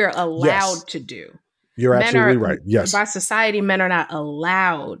what we're allowed to do. You're absolutely right. Yes. By society, men are not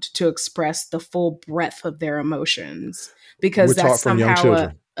allowed to express the full breadth of their emotions because that's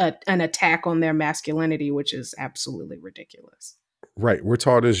somehow an attack on their masculinity, which is absolutely ridiculous. Right. We're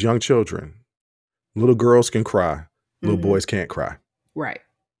taught as young children. Little girls can cry. Little boys can't cry. Right.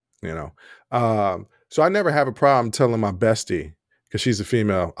 So I never have a problem telling my bestie, because she's a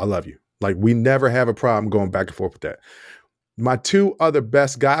female, I love you. Like, we never have a problem going back and forth with that. My two other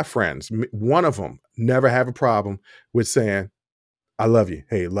best guy friends, one of them never have a problem with saying, I love you.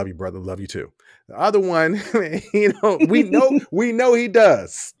 Hey, love you, brother. Love you too. The other one, we know he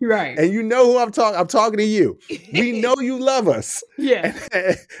does. Right. And you know who I'm talking. I'm talking to you. We know you love us. Yeah.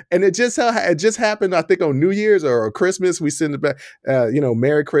 And it just happened, I think, on New Year's or Christmas. We send it back,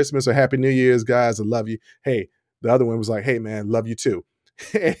 Merry Christmas or Happy New Year's, guys. I love you. Hey, the other one was like, hey, man, love you too.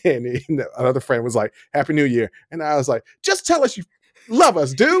 And another friend was like, Happy New Year. And I was like, just tell us you love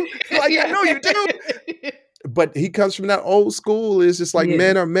us, dude. Like, I know you do. But he comes from that old school. It's just like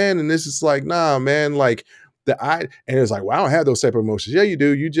men are men. And it's just like, nah, man, like and it's like, well, I don't have those type of emotions. Yeah, you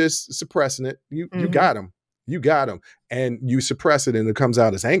do. You just suppressing it. You got them. You got them. And you suppress it and it comes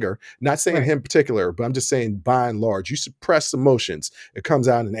out as anger. Not saying him in particular, but I'm just saying by and large, you suppress emotions. It comes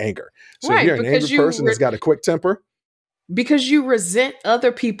out in anger. So if you're an angry person that's got a quick temper. Because you resent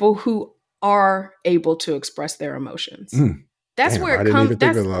other people who are able to express their emotions. That's where it comes.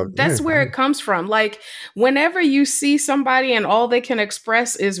 That's where it comes from. Like whenever you see somebody and all they can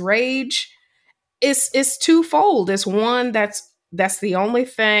express is rage, it's twofold. It's one that's the only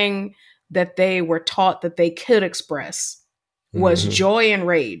thing that they were taught that they could express was joy and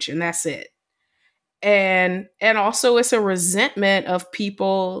rage, and that's it. And also it's a resentment of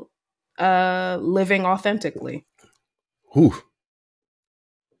people living authentically. Whew.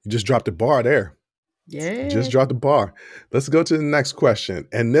 You just dropped the bar there. Yeah. Just dropped the bar. Let's go to the next question.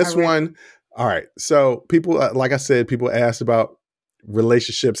 And this one, all right. So people, like I said, people asked about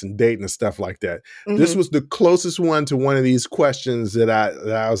relationships and dating and stuff like that. This was the closest one to one of these questions that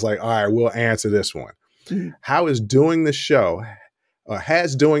I was like, all right, we'll answer this one. How is doing the show, or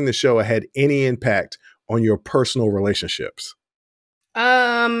has doing the show had any impact on your personal relationships?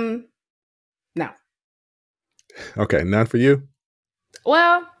 No. Okay, none for you?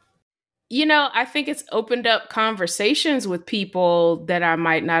 Well, I think it's opened up conversations with people that I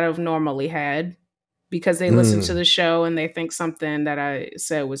might not have normally had because they listen to the show and they think something that I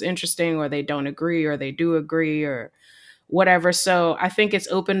said was interesting, or they don't agree, or they do agree, or whatever. So I think it's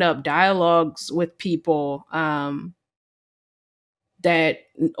opened up dialogues with people that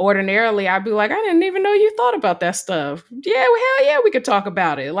ordinarily I'd be like, I didn't even know you thought about that stuff. Yeah, well, hell yeah, we could talk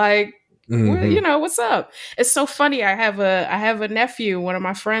about it. Like, well, what's up? It's so funny. I have a nephew, one of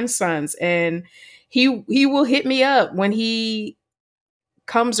my friend's sons, and he will hit me up when he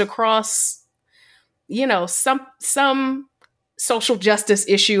comes across, some social justice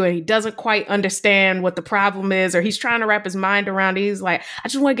issue and he doesn't quite understand what the problem is, or he's trying to wrap his mind around it. He's like, I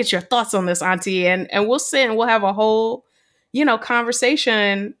just want to get your thoughts on this, Auntie. And we'll sit and we'll have a whole,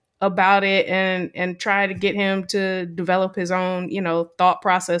 conversation about it and try to get him to develop his own, thought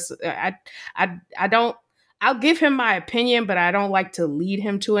process. I'll give him my opinion, but I don't like to lead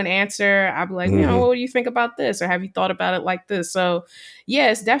him to an answer. I'll be like, what do you think about this? Or have you thought about it like this? So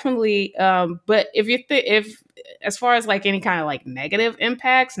yeah, it's definitely, but if as far as like any kind of like negative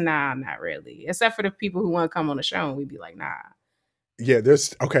impacts, nah, not really. Except for the people who want to come on the show and we'd be like, nah. Yeah,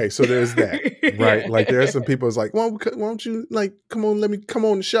 so there's that, right? Like there are some people who's like, well, why don't you like, come on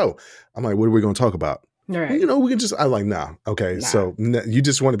the show. I'm like, what are we going to talk about? Right. Well, we can just, I'm like, nah. Okay. Nah. So you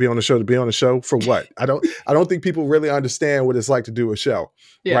just want to be on the show to be on the show for what? I don't think people really understand what it's like to do a show,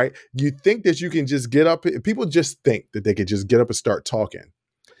 right? You think that you can just get up. People just think that they could just get up and start talking,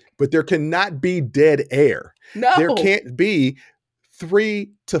 but there cannot be dead air. No. There can't be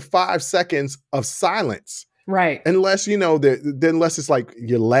 3 to 5 seconds of silence. Right. Unless, unless it's like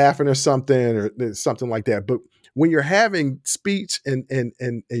you're laughing or something or something like that. But when you're having speech and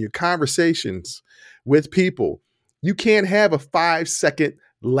your conversations with people, you can't have a 5-second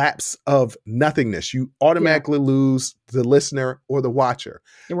lapse of nothingness. You automatically lose the listener or the watcher.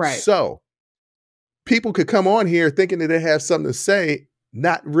 Right. So people could come on here thinking that they have something to say,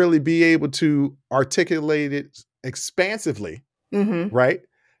 not really be able to articulate it expansively. Right.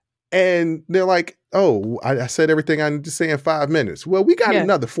 And they're like, oh, I said everything I need to say in 5 minutes. Well, we got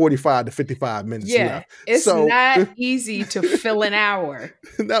another 45 to 55 minutes left. It's not easy to fill an hour.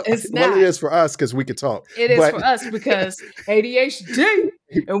 No, it's not. Well, it is for us because we can talk. It is for us because ADHD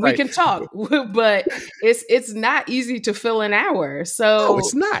and we can talk. But it's not easy to fill an hour. So no,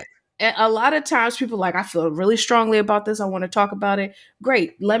 it's not. A lot of times people are like, I feel really strongly about this. I want to talk about it.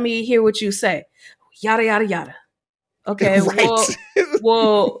 Great. Let me hear what you say. Yada, yada, yada. Okay. Right.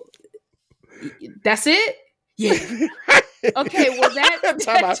 Well, that's it? Yeah. Okay, well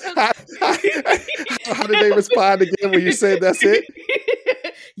how did they respond again when you said that's it?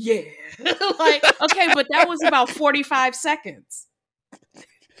 Yeah. Like, okay, but that was about 45 seconds.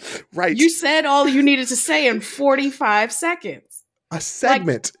 Right. You said all you needed to say in 45 seconds. A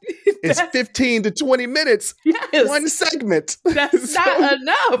segment is 15 to 20 minutes. Yes. One segment. That's not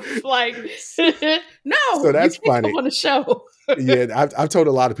enough. Like, no. So that's you can't funny. Go on the show. Yeah, I've told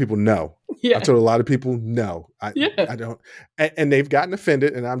a lot of people no. Yeah. I've told a lot of people no. I Yeah. don't, and they've gotten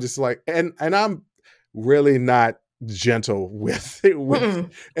offended, and I'm just like, and I'm really not gentle with it.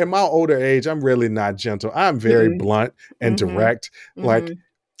 In my older age, I'm really not gentle. I'm very blunt and direct. Like,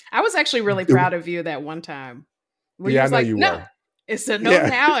 I was actually really proud of you that one time where you yeah, I was know like, you no, were. it's a no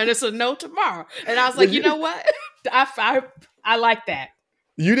now and it's a no tomorrow. And I was like, you know what? I like that.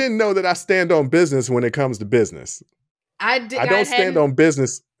 You didn't know that I stand on business when it comes to business. I don't stand on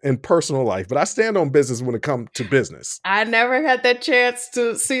business in personal life, but I stand on business when it comes to business. I never had that chance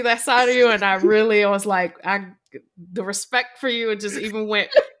to see that side of you, and I was like, the respect for you just went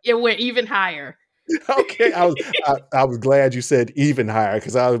even higher. Okay, I was glad you said even higher,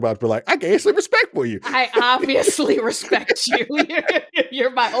 because I was about to be like, I gained some respect for you. I obviously respect you.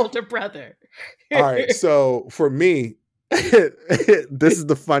 You're my older brother. All right, so for me, this is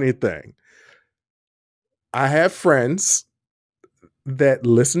the funny thing. I have friends that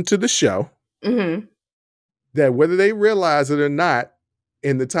listen to the show that, whether they realize it or not,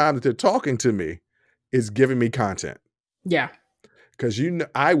 in the time that they're talking to me, is giving me content. Yeah. Because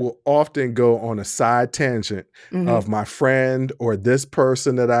I will often go on a side tangent of my friend or this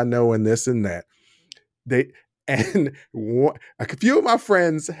person that I know and this and that. A few of my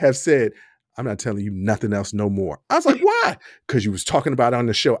friends have said, I'm not telling you nothing else no more. I was like, why? Because you was talking about it on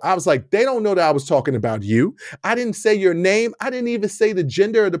the show. I was like, they don't know that I was talking about you. I didn't say your name. I didn't even say the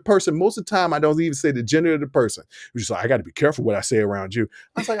gender of the person. Most of the time, I don't even say the gender of the person. It was just like, I got to be careful what I say around you.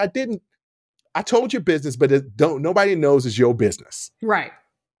 I was like, I told your business, but nobody knows it's your business. Right.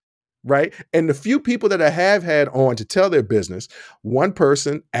 Right. And the few people that I have had on to tell their business, one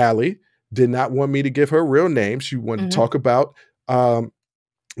person, Allie, did not want me to give her real name. She wanted to talk about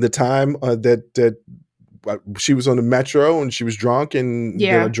the time that she was on the metro and she was drunk and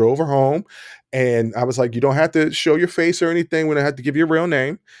that I drove her home. And I was like, you don't have to show your face or anything when I have to give you a real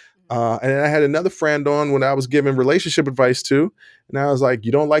name. And then I had another friend on when I was giving relationship advice to. And I was like,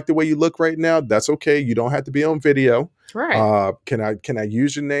 you don't like the way you look right now? That's okay. You don't have to be on video. Right. Can I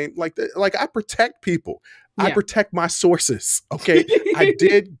use your name? Like I protect people. Yeah. I protect my sources. Okay. I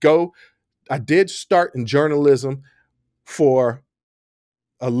did start in journalism for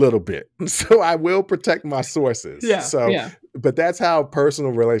a little bit. So I will protect my sources. Yeah. So, but that's how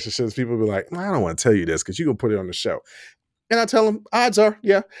personal relationships, people be like, I don't want to tell you this because you're going to put it on the show. And I tell them, odds are,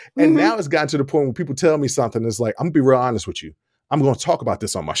 yeah. And now it's gotten to the point where people tell me something, it's like, I'm going to be real honest with you. I'm going to talk about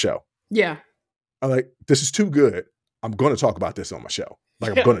this on my show. Yeah. I'm like, this is too good. I'm going to talk about this on my show.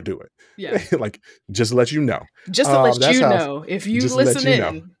 Like, I'm going to do it. Yeah. Like, just to let you know. Just to let you know. If you listen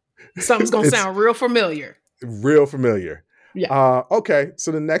in, something's going to sound real familiar. Real familiar. Yeah. Okay.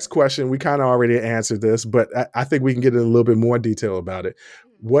 So the next question, we kind of already answered this, but I think we can get in a little bit more detail about it.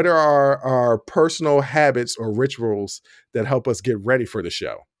 What are our personal habits or rituals that help us get ready for the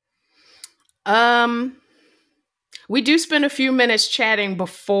show? We do spend a few minutes chatting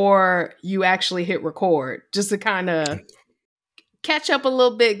before you actually hit record, just to kind of catch up a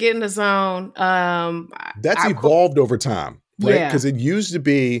little bit, get in the zone. That's evolved over time, right? Because it used to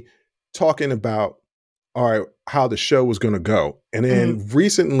be talking about, all right, how the show was going to go. And then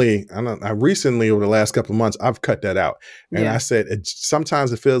recently over the last couple of months, I've cut that out. And I said,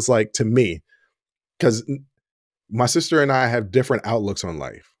 sometimes it feels like, to me, because my sister and I have different outlooks on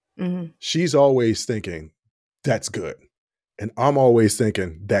life. She's always thinking, that's good. And I'm always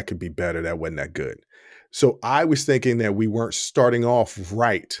thinking, that could be better. That wasn't that good. So I was thinking that we weren't starting off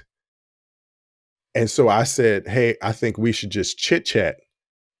right. And so I said, hey, I think we should just chit chat.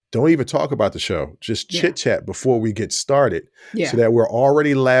 Don't even talk about the show. Just chit chat before we get started so that we're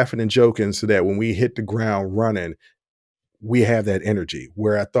already laughing and joking, so that when we hit the ground running, we have that energy.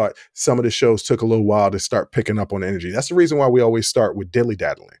 Where I thought some of the shows took a little while to start picking up on energy. That's the reason why we always start with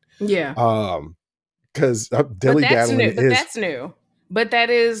dilly-daddling. Yeah. Because dilly-daddling that's new. But that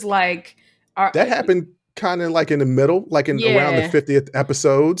is like... that happened kind of like in the middle, like in around the 50th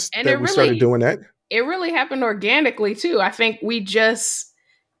episodes that we started doing that. It really happened organically too. I think we just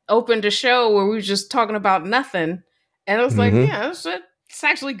opened a show where we were just talking about nothing, and it was like, it's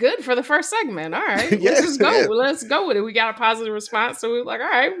actually good for the first segment. All right, let's go with it. We got a positive response, so we were like, all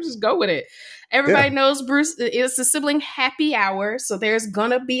right, we'll just go with it. Everybody knows Bruce is the sibling happy hour, so there's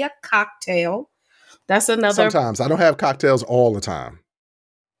gonna be a cocktail. That's another. Sometimes I don't have cocktails all the time.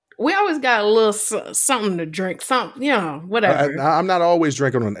 We always got a little something to drink, whatever. I'm not always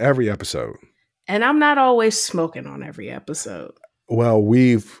drinking on every episode. And I'm not always smoking on every episode. Well,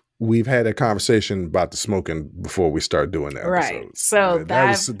 we've we've had a conversation about the smoking before we start doing the Right. episodes. So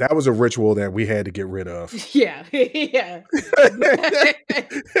that was a ritual that we had to get rid of. Yeah. Yeah.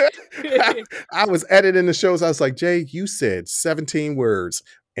 I was editing the shows. I was like, Jay, you said 17 words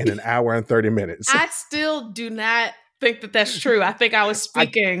in an hour and 30 minutes. I still do not think that that's true. I think I was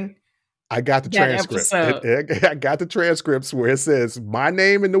speaking. I got the transcript. I got the transcripts where it says my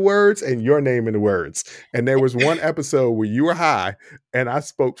name in the words and your name in the words. And there was one episode where you were high and I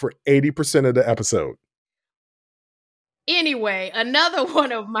spoke for 80% of the episode. Anyway, another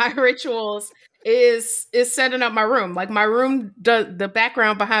one of my rituals is setting up my room. Like my room, the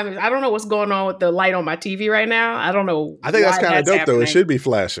background behind me. I don't know what's going on with the light on my TV right now. I don't know. I think that's kind of dope happening. Though. It should be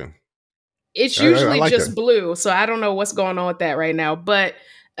flashing. It's usually like just blue. So I don't know what's going on with that right now. But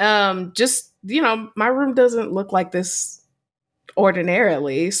just, my room doesn't look like this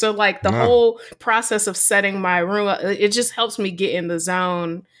ordinarily. So like the whole process of setting my room, it just helps me get in the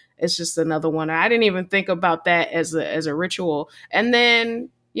zone. It's just another one. I didn't even think about that as a ritual. And then,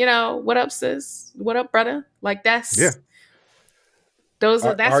 what up, sis? What up, brother? Like that's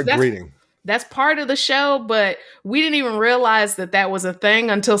that's greeting. That's part of the show, but we didn't even realize that was a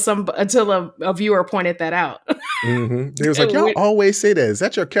thing until a viewer pointed that out. Mm-hmm. He was like, y'all always say that. Is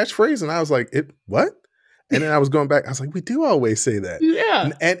that your catchphrase? And I was like, what? And then I was going back. I was like, we do always say that.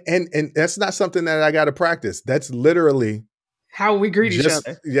 Yeah. And that's not something that I got to practice. That's literally how we greet each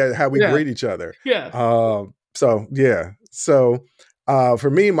other. Yeah. How we greet each other. Yeah. So for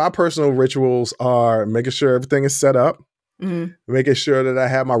me, my personal rituals are making sure everything is set up. Mm-hmm. Making sure that I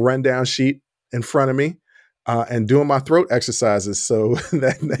have my rundown sheet in front of me and doing my throat exercises. So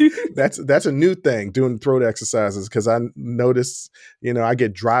that's a new thing, doing throat exercises, because I notice, I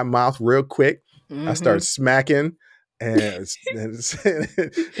get dry mouth real quick. Mm-hmm. I start smacking and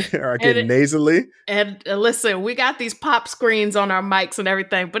or I get nasally. And listen, we got these pop screens on our mics and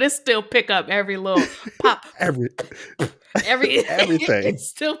everything, but it still pick up every little pop. Everything. It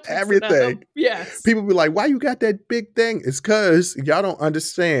still everything. Yes. People be like, why you got that big thing? It's because y'all don't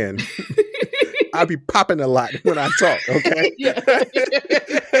understand. I be popping a lot when I talk, okay?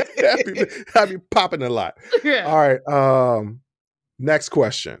 I be popping a lot. Yeah. All right. Next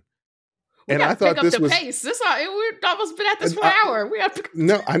question. And I thought this was pace. We've almost been at this for an hour. We have to.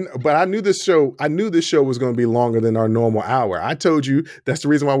 But I knew this show was going to be longer than our normal hour. I told you that's the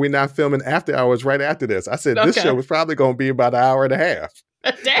reason why we're not filming after hours right after this. I said this show was probably going to be about an hour and a half.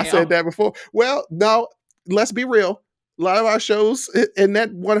 Damn. I said that before. Well, no, let's be real. A lot of our shows in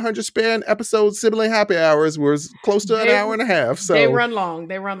that 100 span episode, Sibling Happy Hours, was close to an hour and a half. So they run long.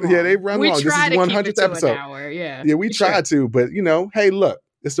 Yeah, they run long. We try this is 100th keep it to episode. An hour. Yeah, we try to, but hey, look.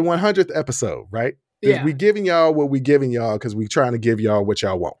 It's the 100th episode, right? Yeah. We giving y'all what we giving y'all because we trying to give y'all what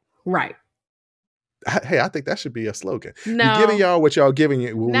y'all want. Right. Hey, I think that should be a slogan. No. We giving y'all what y'all giving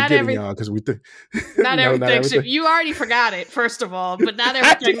you. What we giving y'all because we think. Not everything. You already forgot it, first of all, but not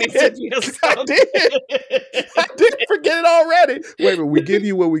everything needs to be a slogan. I did forget it already. Wait, but we give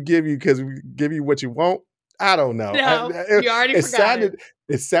you what we give you because we give you what you want. I don't know. No, you already forgot it.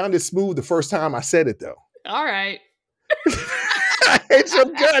 It sounded smooth the first time I said it, though. All right. I hate your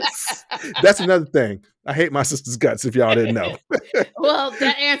guts. That's another thing. I hate my sister's guts, if y'all didn't know. Well,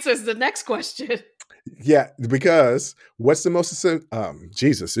 that answers the next question. Yeah, because what's the most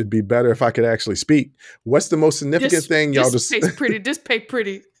Jesus, it'd be better if I could actually speak. What's the most significant thing y'all just pay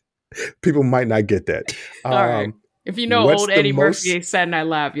pretty. People might not get that. All right. If you know old Eddie Murphy Saturday Night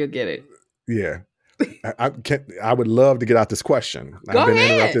Live, you'll get it. Yeah. I would love to get out this question. I've been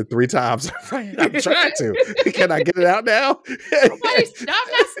interrupted 3 times. I'm trying to. Can I get it out now? I'm not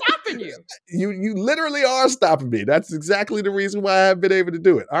stopping you. You literally are stopping me. That's exactly the reason why I haven't been able to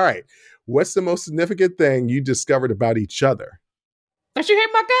do it. All right. What's the most significant thing you discovered about each other? That you hate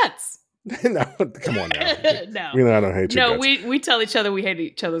my guts. No, come on now. No. I don't hate your guts. No, we tell each other we hate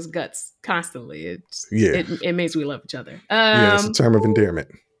each other's guts constantly. It means we love each other. It's a term of endearment.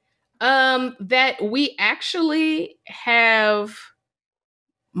 That we actually have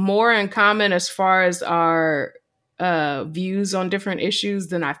more in common as far as our views on different issues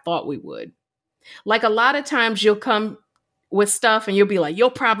than I thought we would. Like a lot of times you'll come with stuff and you'll be like, you'll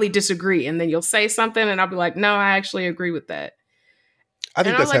probably disagree. And then you'll say something and I'll be like, no, I actually agree with that. I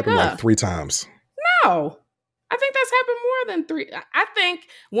think that's happened like 3 times. No. I think that's happened more than 3. I think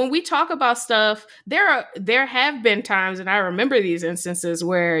when we talk about stuff, there have been times, and I remember these instances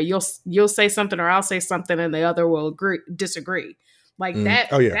where you'll say something or I'll say something and the other will disagree. Like that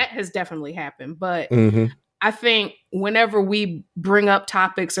has definitely happened. But I think whenever we bring up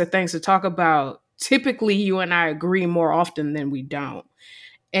topics or things to talk about, typically you and I agree more often than we don't.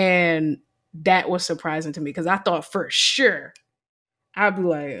 And that was surprising to me because I thought for sure I'd be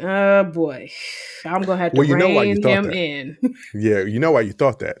like, oh boy, I'm gonna have to Well, you know why you rein thought him that. in. Yeah, you know why you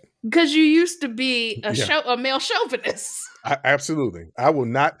thought that. Because you used to be Yeah. a male chauvinist. Absolutely. I will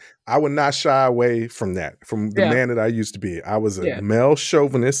not shy away from that, from the man that I used to be. I was a male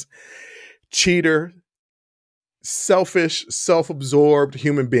chauvinist, cheater, selfish, self-absorbed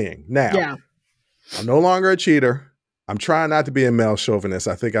human being. Now, I'm no longer a cheater. I'm trying not to be a male chauvinist.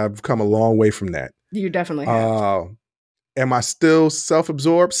 I think I've come a long way from that. You definitely have. Am I still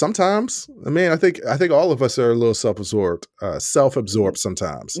self-absorbed? Sometimes. I mean, I think all of us are a little self-absorbed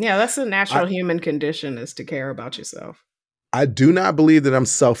sometimes. Yeah, that's a natural human condition, is to care about yourself. I do not believe that I'm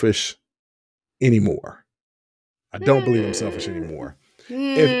selfish anymore. I don't believe I'm selfish anymore.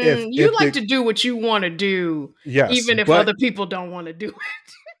 If you like to do what you want to do, even if other people don't want to do it.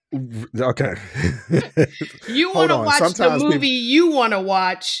 Okay. You want to watch the movie you want to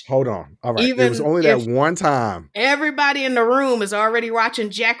watch. Hold on. All right. It was only that one time. Everybody in the room is already watching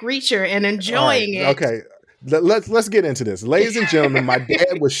Jack Reacher and enjoying it. Okay. Let's get into this. Ladies and gentlemen, my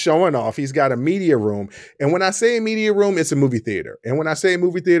dad was showing off. He's got a media room. And when I say media room, it's a movie theater. And when I say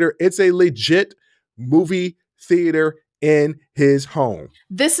movie theater, it's a legit movie theater in his home.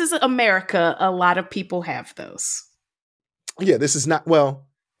 This is America. A lot of people have those. Yeah, this is not, well,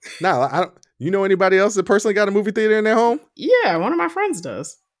 no, I don't. You know anybody else that personally got a movie theater in their home? Yeah, one of my friends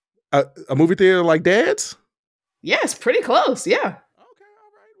does. A movie theater like Dad's? Yes, pretty close. Yeah. Okay,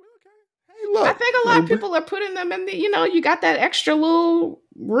 all right. Well, okay. Hey, look. I think a lot of people are putting them in the, you got that extra little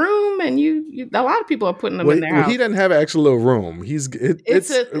room, and you a lot of people are putting them in their house. He doesn't have an extra little room. It's a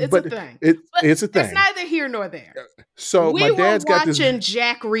thing. It's a thing. It's neither here nor there. So my dad's got this. We were watching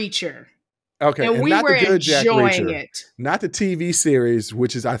Jack Reacher. Okay, and we were enjoying it. Not the TV series,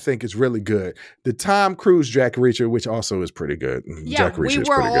 which I think is really good. The Tom Cruise Jack Reacher, which also is pretty good. Yeah, Jack Reacher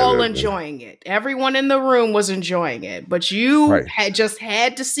we were all enjoying it. Everyone in the room was enjoying it, but you had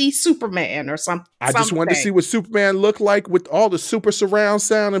to see Superman or something. I just wanted to see what Superman looked like with all the super surround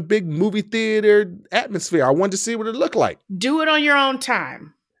sound and big movie theater atmosphere. I wanted to see what it looked like. Do it on your own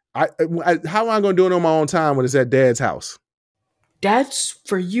time. How am I going to do it on my own time when it's at Dad's house? That's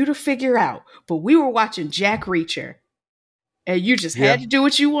for you to figure out. But we were watching Jack Reacher, and you just had to do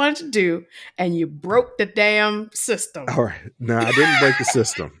what you wanted to do, and you broke the damn system. All right. No, I didn't break the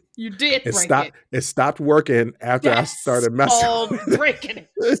system. You did break it. It stopped working after I started messing with breaking it.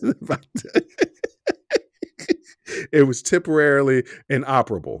 It was temporarily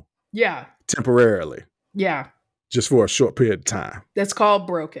inoperable. Yeah. Temporarily. Yeah. Just for a short period of time. That's called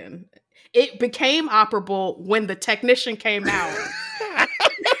broken. It became operable when the technician came out.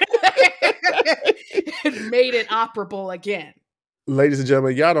 It made it operable again. Ladies and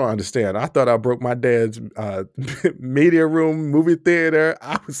gentlemen, y'all don't understand. I thought I broke my dad's media room, movie theater.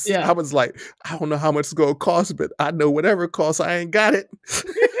 I was like, I don't know how much it's going to cost, but I know whatever it costs, I ain't got it.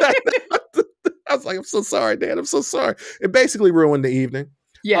 I was like, I'm so sorry, Dad. I'm so sorry. It basically ruined the evening.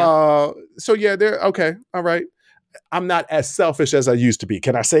 Yeah. So yeah, okay. All right. I'm not as selfish as I used to be.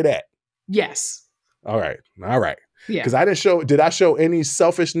 Can I say that? Yes. All right. Yeah. Because did I show any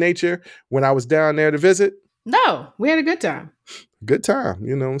selfish nature when I was down there to visit? No, we had a good time. Good time.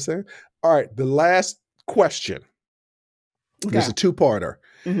 You know what I'm saying? All right. The last question. Okay. It's a two-parter.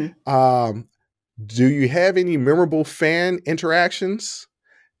 Mm-hmm. Do you have any memorable fan interactions?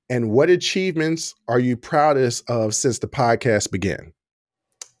 And what achievements are you proudest of since the podcast began?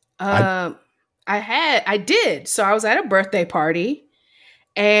 I did. So I was at a birthday party,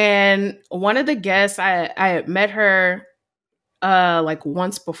 and one of the guests, I had met her like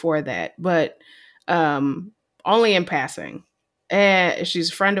once before that, but only in passing. And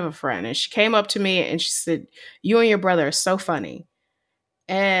she's a friend of a friend. And she came up to me and she said, "You and your brother are so funny."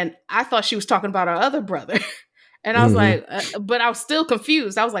 And I thought she was talking about our other brother. And I was like, but I was still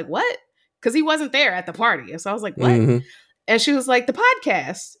confused. I was like, what? Because he wasn't there at the party. And so I was like, what? Mm-hmm. And she was like, the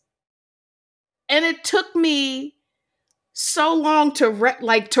podcast. And it took me so long to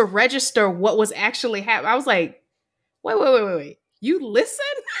register what was actually happening. I was like, wait. You listen?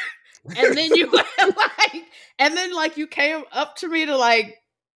 And then you you came up to me to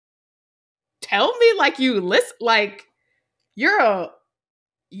tell me you listen,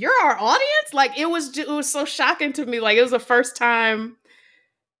 you're our audience. It was so shocking to me. It was the first time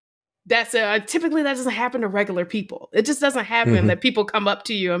typically that doesn't happen to regular people. It just doesn't happen that people come up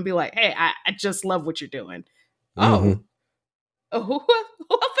to you and be like, "Hey, I just love what you're doing." Mm-hmm. Oh,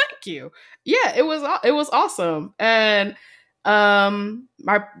 well, thank you. Yeah, it was awesome. And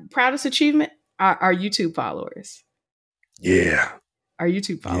my proudest achievement are our YouTube followers. Yeah. Our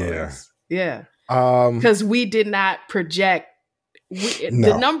YouTube followers. Yeah. Because we did not project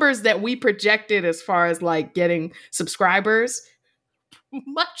the numbers that we projected as far as getting subscribers.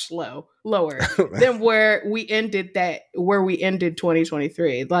 much lower than where we ended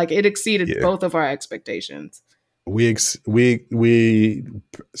 2023. Like it exceeded both of our expectations. We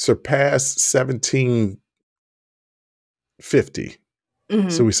surpassed 1750. Mm-hmm.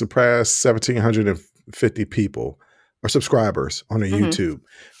 So we surpassed 1,750 people or subscribers on YouTube.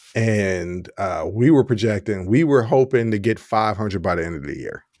 And we were hoping to get 500 by the end of the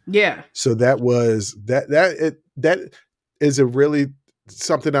year. Yeah. So that is a really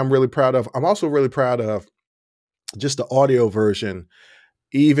something I'm really proud of. I'm also really proud of just the audio version.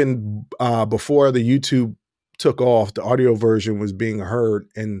 Even before the YouTube took off, the audio version was being heard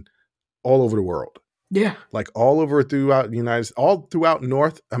in all over the world. Yeah. Like all over throughout the United States, all throughout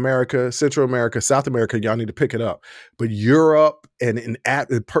North America, Central America, South America, y'all need to pick it up. But Europe and in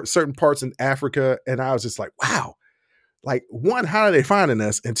certain parts in Africa. And I was just like, wow. Like, one, how are they finding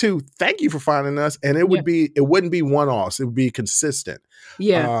us? And two, thank you for finding us. And it wouldn't be one-offs. It would be consistent.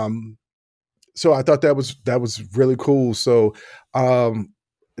 Yeah. So I thought that was really cool. So I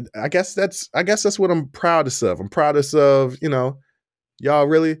guess that's what I'm proudest of. I'm proudest of, y'all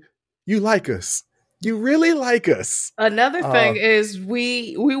really, you like us. You really like us. Another thing is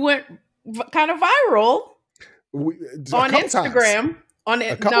we went kind of viral on Instagram.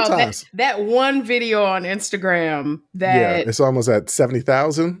 That one video on Instagram that it's almost at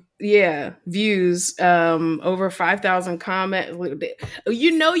 70,000. Yeah, views, over 5,000 comments.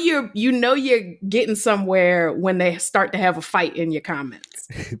 You're getting somewhere when they start to have a fight in your comments.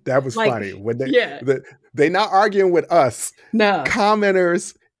 That was funny when they not arguing with us. No,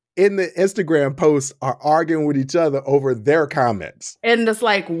 commenters in the Instagram posts are arguing with each other over their comments, and it's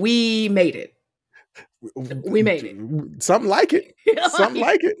like we made it. We made it. Something like it. Something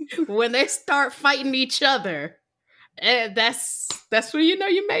like it. When they start fighting each other, and that's when you know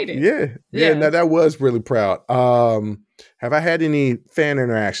you made it. Yeah. No, that was really proud. Have I had any fan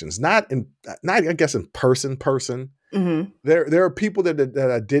interactions? Not I guess in person. Mm-hmm. There are people that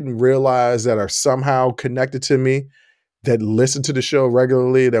I didn't realize that are somehow connected to me, that listen to the show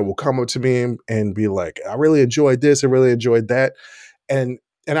regularly, that will come up to me and be like, I really enjoyed this, I really enjoyed that. And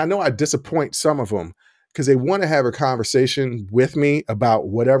I know I disappoint some of them because they want to have a conversation with me about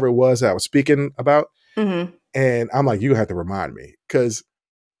whatever it was I was speaking about. Mm-hmm. And I'm like, you have to remind me, because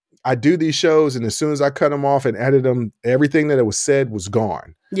I do these shows, and as soon as I cut them off and edit them, everything that was said was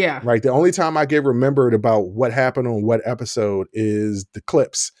gone. Yeah. Right. The only time I get remembered about what happened on what episode is the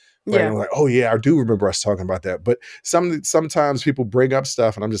clips. Right? Yeah. I'm like, oh yeah, I do remember us talking about that. But sometimes people bring up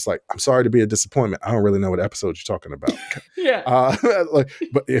stuff, and I'm just like, I'm sorry to be a disappointment. I don't really know what episode you're talking about. Yeah. But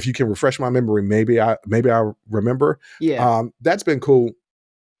if you can refresh my memory, maybe I remember. Yeah. That's been cool.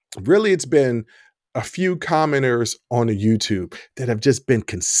 Really, it's been a few commenters on the YouTube that have just been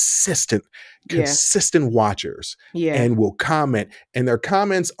consistent watchers, and will comment, and their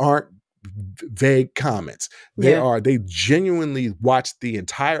comments aren't vague comments. They genuinely watch the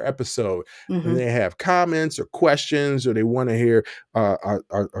entire episode, and they have comments or questions, or they want to hear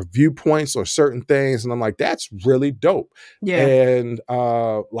our viewpoints or certain things. And I'm like, that's really dope. Yeah. And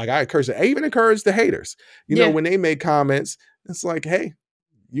I even encourage the haters, when they make comments, it's like, hey,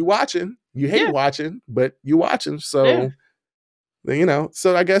 you watching, you hate watching, but you watching. So,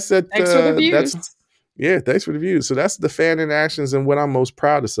 so I guess that thanks for the views. Thanks for the views. So that's the fan interactions and what I'm most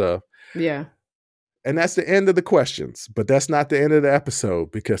proudest of. Yeah. And that's the end of the questions, but that's not the end of the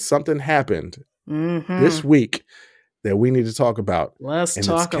episode, because something happened this week that we need to talk about. Let's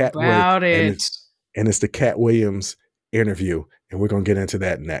talk about it. And it's the Cat Williams interview, and we're going to get into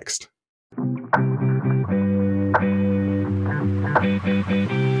that next.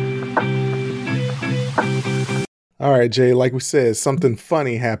 All right, Jay, like we said, something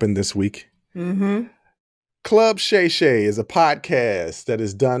funny happened this week. Mm-hmm. Club Shay Shay is a podcast that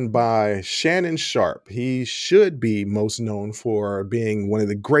is done by Shannon Sharpe. He should be most known for being one of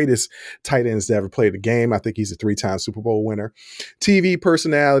the greatest tight ends to ever play the game. I think he's a 3-time Super Bowl winner, TV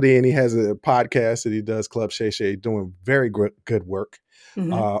personality, and he has a podcast that he does, Club Shay Shay, doing very good work.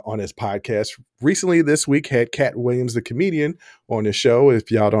 On his podcast. Recently this week had Cat Williams, the comedian, on the show.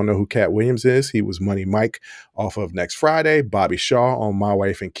 If y'all don't know who Cat Williams is, he was Money Mike off of Next Friday, Bobby Shaw on My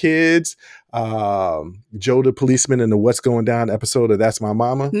Wife and Kids, Joe the policeman in the What's Going Down episode of That's My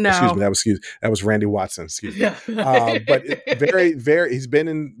Mama. No. Excuse me, that was Randy Watson. Excuse me. But very, very, he's been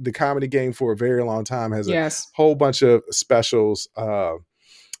in the comedy game for a very long time, has a whole bunch of specials.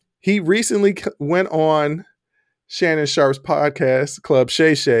 He recently went on Shannon Sharpe's podcast, Club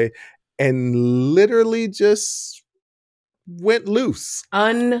Shay Shay, and literally just went loose.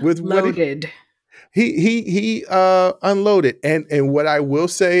 Unloaded. He unloaded. And what I will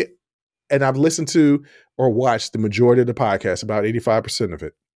say, and I've listened to or watched the majority of the podcast, about 85% of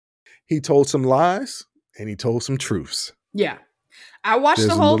it. He told some lies and he told some truths. Yeah. I watched There's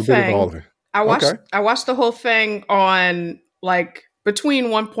the a whole little thing. bit of all of it. I watched the whole thing on like between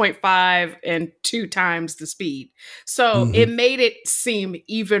 1.5 and 2 times the speed. So it made it seem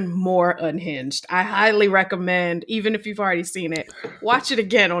even more unhinged. I highly recommend, even if you've already seen it, watch it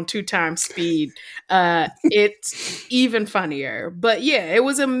again on 2 times speed. It's even funnier. But yeah, it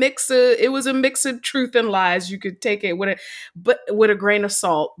was a mix of truth and lies. You could take it with a grain of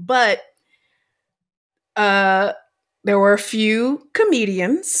salt. But there were a few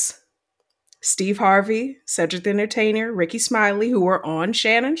comedians, Steve Harvey, Cedric the Entertainer, Ricky Smiley, who were on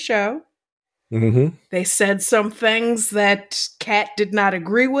Shannon's show. Mm-hmm. They said some things that Kat did not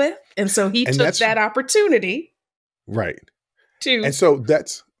agree with. And so he took that opportunity. Right. And so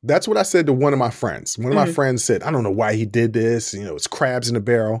that's what I said to one of my friends. One of my friends said, I don't know why he did this. It's crabs in a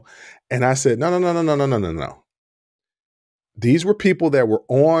barrel. And I said, no. These were people that were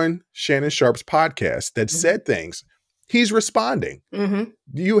on Shannon Sharpe's podcast that said things. He's responding.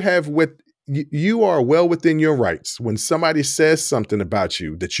 You are well within your rights when somebody says something about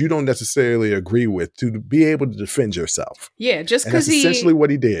you that you don't necessarily agree with to be able to defend yourself. Yeah, just because essentially what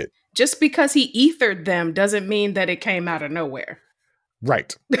he did. Just because he ethered them doesn't mean that it came out of nowhere.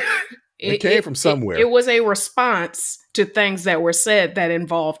 Right. It came from somewhere. It was a response to things that were said that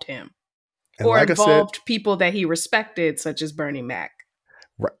involved him. And or involved people that he respected, such as Bernie Mac.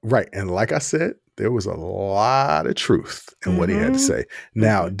 Right. And like I said, there was a lot of truth in what he had to say.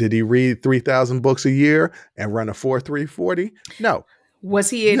 Now, did he read 3,000 books a year and run a 4.340? No. Was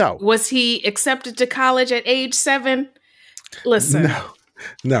he accepted to college at age 7? Listen.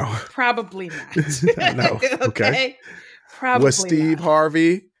 No. Probably not. No. Okay. Probably was Steve not.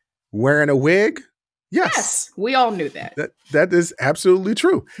 Harvey wearing a wig? Yes. We all knew that. That is absolutely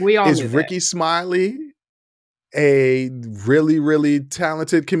true. We all knew Is Ricky Smiley a really, really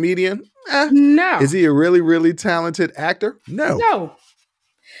talented comedian? No. Is he a really, really talented actor? No.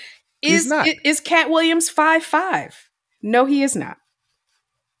 He's not. Is Cat Williams 5'5"? No, he is not.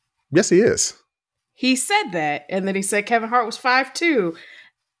 Yes, he is. He said that, and then he said Kevin Hart was 5'2".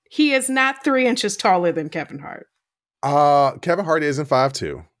 He is not 3 inches taller than Kevin Hart. Kevin Hart isn't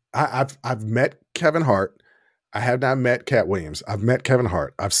 5'2". I've met Kevin Hart. I have not met Cat Williams. I've met Kevin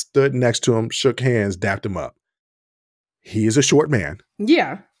Hart. I've stood next to him, shook hands, dapped him up. He is a short man.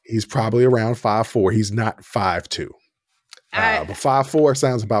 Yeah. He's probably around 5'4". He's not 5'2". But 5'4"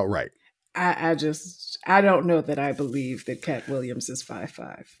 sounds about right. I don't know that I believe that Cat Williams is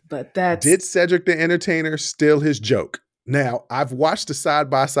 5'5", but Did Cedric the Entertainer steal his joke? Now, I've watched the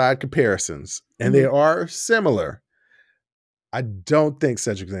side-by-side comparisons, and they are similar. I don't think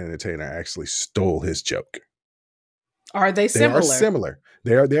Cedric the Entertainer actually stole his joke. Are they similar? They are similar.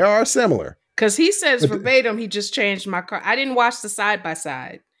 They are similar. Because he says verbatim, he just changed my car. I didn't watch the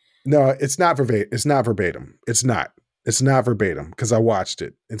side-by-side. No, it's not verbatim. It's not verbatim. It's not verbatim because I watched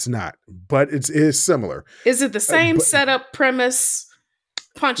it. It's not. But it is similar. Is it the same setup, premise,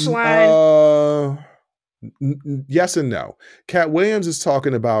 punchline? Yes and no. Cat Williams is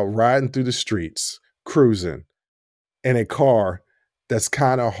talking about riding through the streets, cruising in a car that's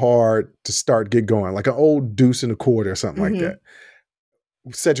kind of hard to get going, like an old deuce and a quarter or something like that.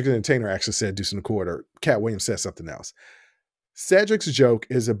 Cedric the Entertainer actually said deuce and a quarter. Cat Williams said something else. Cedric's joke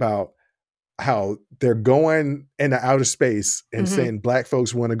is about how they're going into outer space and saying black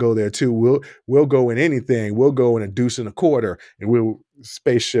folks want to go there too. We'll go in anything. We'll go in a deuce and a quarter and we'll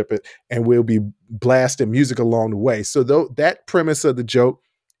spaceship it and we'll be blasting music along the way. So that premise of the joke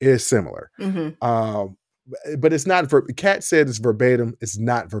is similar. But it's not, Kat said it's verbatim. It's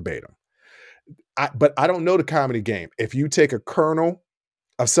not verbatim. But I don't know the comedy game. If you take a kernel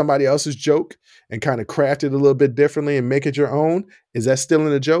of somebody else's joke and kind of craft it a little bit differently and make it your own, is that still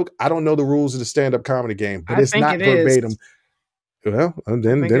in a joke? I don't know the rules of the stand-up comedy game, but it's not verbatim. Well,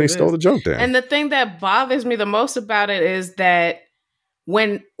 then he stole the joke then. And the thing that bothers me the most about it is that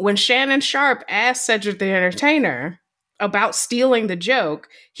when Shannon Sharpe asked Cedric the Entertainer about stealing the joke,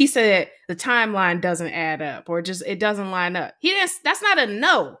 he said the timeline doesn't add up or just it doesn't line up. That's not a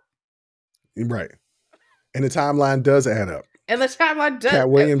no. Right. And the timeline does add up. And the timeline does. Cat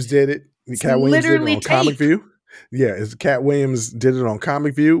Williams did it. Cat Williams did it on Comic View. Yeah, Cat Williams did it on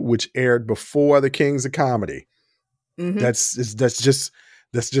Comic View, which aired before the Kings of Comedy. That's just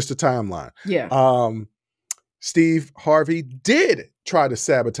a timeline. Yeah. Steve Harvey did try to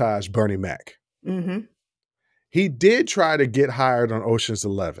sabotage Bernie Mac. He did try to get hired on Ocean's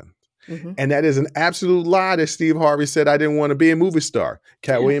 11. And that is an absolute lie that Steve Harvey said, I didn't want to be a movie star.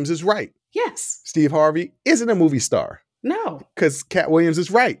 Cat Williams is right. Yes. Steve Harvey isn't a movie star. No. Because Cat Williams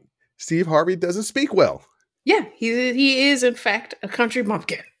is right. Steve Harvey doesn't speak well. Yeah, he is in fact a country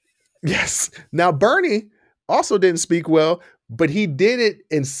bumpkin. Yes. Now Bernie also didn't speak well, but he did it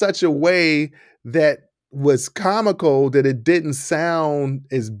in such a way that was comical that it didn't sound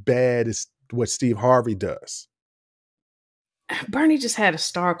as bad as what Steve Harvey does. Bernie just had a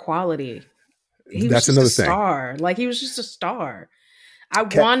star quality. He was That's just a another thing. star. Like, he was just a star. I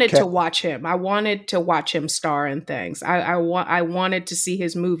Cat, wanted to cat, watch him. I wanted to watch him star in things. I wanted to see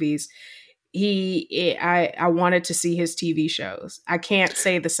his movies. I wanted to see his TV shows. I can't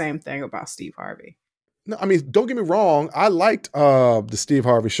say the same thing about Steve Harvey. No, I mean, don't get me wrong. I liked the Steve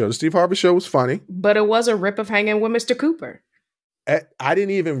Harvey show. The Steve Harvey show was funny. But it was a rip of Hanging with Mr. Cooper. I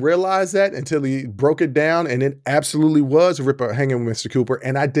didn't even realize that until he broke it down, and it absolutely was a rip of Hanging with Mr. Cooper.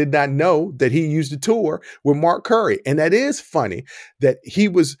 And I did not know that he used a tour with Mark Curry. And that is funny that he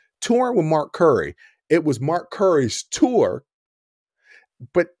was touring with Mark Curry. It was Mark Curry's tour,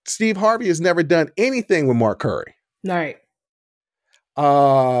 but Steve Harvey has never done anything with Mark Curry. Right.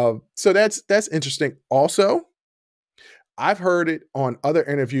 So that's interesting. Also, I've heard it on other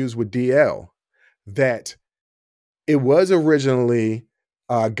interviews with DL that it was originally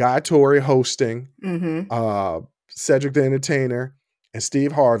Guy Torrey hosting, Cedric the Entertainer, and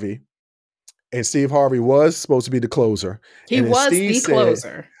Steve Harvey. And Steve Harvey was supposed to be the closer. He was the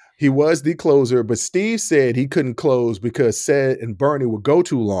closer. He was the closer, but Steve said he couldn't close because Ced and Bernie would go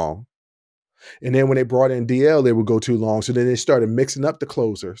too long. And then when they brought in DL, they would go too long. So then they started mixing up the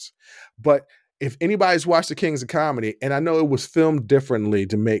closers. But if anybody's watched The Kings of Comedy, and I know it was filmed differently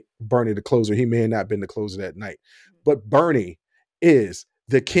to make Bernie the closer, he may have not been the closer that night. But Bernie is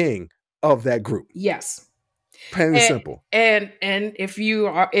the king of that group. Yes. Plain and simple. And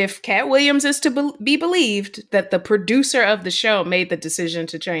if Cat Williams is to be believed, that the producer of the show made the decision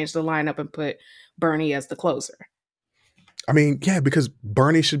to change the lineup and put Bernie as the closer. I mean, yeah, because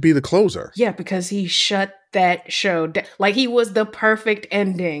Bernie should be the closer. Yeah, because he shut that show down. Like, he was the perfect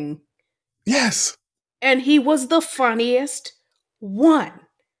ending. Yes. And he was the funniest one.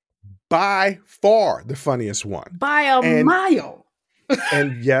 By far the funniest one. By a mile.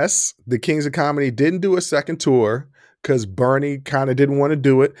 And yes, the Kings of Comedy didn't do a second tour because Bernie kind of didn't want to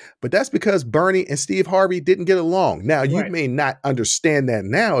do it. But that's because Bernie and Steve Harvey didn't get along. Now, you may not understand that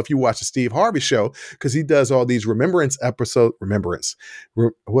now if you watch the Steve Harvey show, because he does all these remembrance episodes.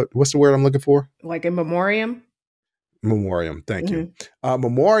 What's the word I'm looking for? Like in memoriam? Memoriam. Thank you.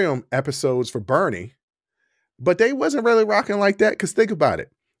 Memoriam episodes for Bernie. But they wasn't really rocking like that because think about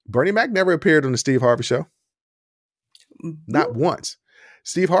it. Bernie Mac never appeared on the Steve Harvey show. Not once.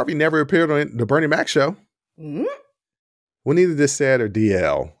 Steve Harvey never appeared on the Bernie Mac show. Well, neither did Ced or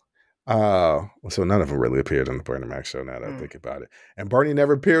DL. So none of them really appeared on the Bernie Mac show now that I think about it. And Bernie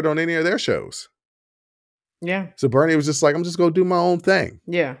never appeared on any of their shows. Yeah. So Bernie was just like, I'm just going to do my own thing.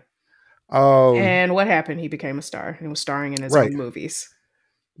 Yeah. And what happened? He became a star and was starring in his own movies.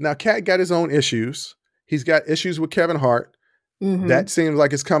 Now, Cat got his own issues. He's got issues with Kevin Hart. That seems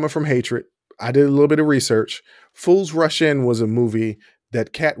like it's coming from hatred. I did a little bit of research. Fools Rush In was a movie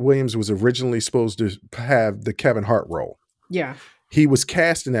that Cat Williams was originally supposed to have the Kevin Hart role. Yeah. He was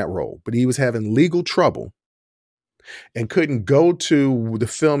cast in that role, but he was having legal trouble and couldn't go to the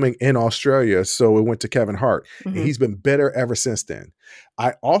filming in Australia. So it went to Kevin Hart. And he's been better ever since then.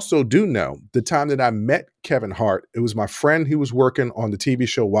 I also do know the time that I met Kevin Hart, it was my friend who was working on the TV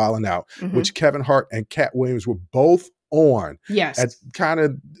show Wild 'N Out, which Kevin Hart and Cat Williams were both on. Yes. At kind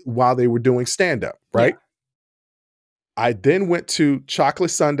of while they were doing stand-up, right? Yeah. I then went to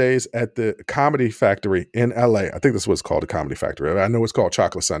Chocolate Sundays at the Comedy Factory in LA. I think this was called the Comedy Factory. I know it's called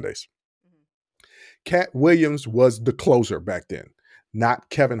Chocolate Sundays. Cat Williams was the closer back then, not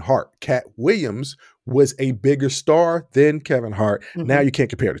Kevin Hart. Cat Williams was a bigger star than Kevin Hart. Now you can't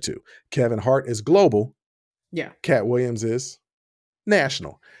compare the two. Kevin Hart is global. Yeah. Cat Williams is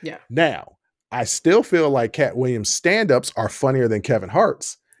national. Yeah. Now, I still feel like Cat Williams' stand-ups are funnier than Kevin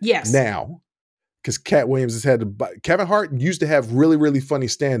Hart's. Yes. Now, because Cat Williams has had to. Kevin Hart used to have really, really funny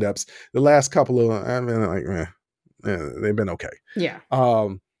stand-ups. The last couple of, I mean, like, they've been okay. Yeah.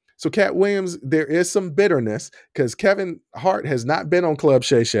 So Cat Williams, there is some bitterness because Kevin Hart has not been on Club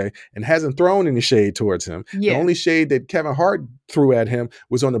Shay Shay and hasn't thrown any shade towards him. Yeah. The only shade that Kevin Hart threw at him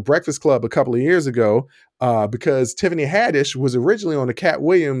was on the Breakfast Club a couple of years ago because Tiffany Haddish was originally on the Cat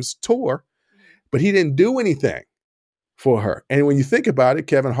Williams tour, but he didn't do anything for her. And when you think about it,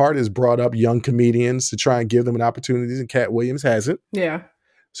 Kevin Hart has brought up young comedians to try and give them an opportunity, and Cat Williams hasn't. Yeah.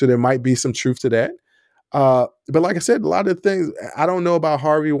 So there might be some truth to that. But like I said, a lot of things, I don't know about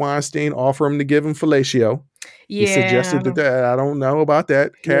Harvey Weinstein offering to give him fellatio. Yeah. He suggested that. I don't know about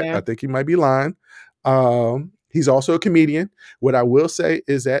that, Cat. Yeah. I think he might be lying. He's also a comedian. What I will say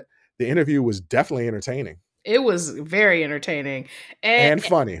is that the interview was definitely entertaining. It was very entertaining and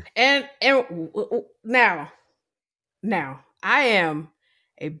funny. And now I am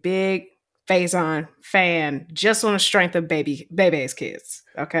a big Faison fan just on the strength of Bebe's Kids,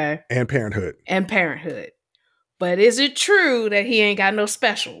 okay? And Parenthood. And Parenthood. But is it true that he ain't got no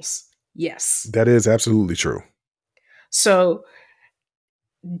specials? Yes. That is absolutely true. So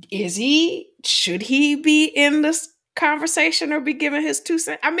should he be in this conversation or be giving his 2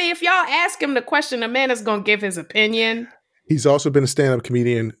 cents? I mean, if y'all ask him the question, the man is going to give his opinion. He's also been a stand-up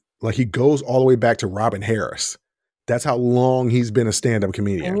comedian. Like, he goes all the way back to Robin Harris. That's how long he's been a stand-up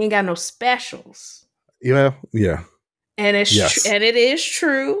comedian. And he ain't got no specials. Yeah. And it is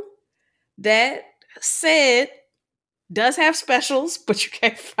true that Sid does have specials, but you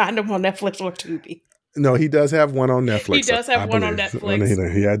can't find them on Netflix or Tubi. No, he does have one on Netflix. He does have one on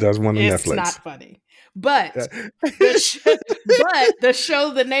Netflix. Yeah, he does one on Netflix. It's not funny. But the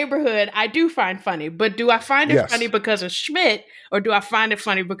show The Neighborhood, I do find funny. But do I find it funny because of Schmidt, or do I find it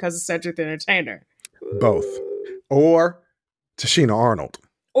funny because of Cedric the Entertainer? Both. Or Tashina Arnold.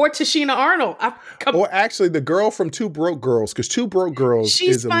 Or Tashina Arnold. Or actually the girl from Two Broke Girls, because Two Broke Girls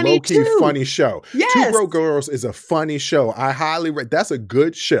is a low-key funny show. Yes. Two Broke Girls is a funny show. I highly rate. That's a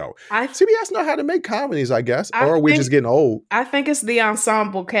good show. CBS know how to make comedies, I guess. Or are we just getting old? I think it's the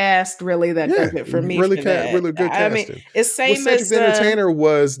ensemble cast really that does it for me. Really good casting. I mean, it's same Cedric the Entertainer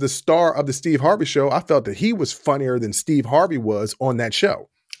was the star of the Steve Harvey show. I felt that he was funnier than Steve Harvey was on that show.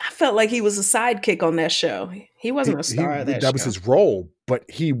 I felt like he was a sidekick on that show. He wasn't a star of that show. That was his role, but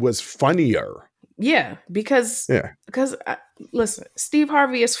he was funnier. Yeah, because listen, Steve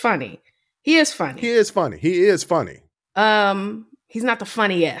Harvey is funny. He is funny. He's not the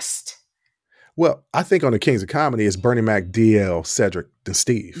funniest. Well, I think on the Kings of Comedy, it's Bernie Mac, DL, Cedric, and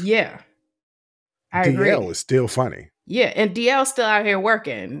Steve. Yeah, I agree. DL is still funny. Yeah, and DL's still out here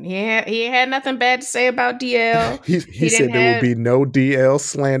working. He ain't had nothing bad to say about DL. he said there will be no DL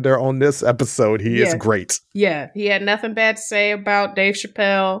slander on this episode. He is great. Yeah, he had nothing bad to say about Dave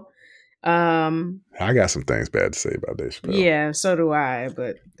Chappelle. I got some things bad to say about Dave Chappelle. Yeah, so do I,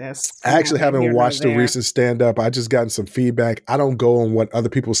 but that's... I actually haven't watched the recent stand-up. I just gotten some feedback. I don't go on what other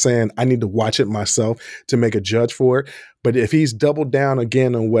people are saying. I need to watch it myself to make a judge for it. But if he's doubled down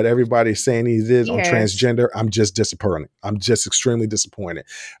again on what everybody's saying he did on transgender, I'm just disappointed. I'm just extremely disappointed.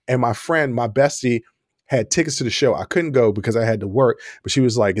 And my friend, my bestie, had tickets to the show. I couldn't go because I had to work, but she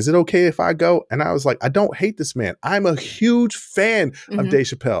was like, is it okay if I go? And I was like, I don't hate this man. I'm a huge fan of Dave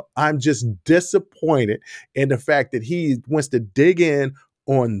Chappelle. I'm just disappointed in the fact that he wants to dig in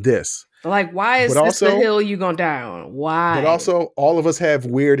on this. Like, why is this the hill you gonna die on? Why? But also, all of us have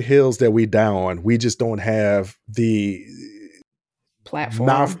weird hills that we die on. We just don't have the platform,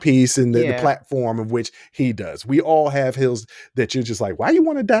 mouthpiece, and the platform of which he does. We all have hills that you're just like, why you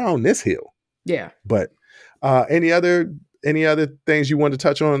want to die on this hill? Yeah. But any other things you wanted to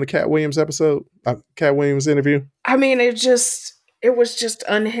touch on in the Cat Williams episode? Cat Williams interview? I mean, it was just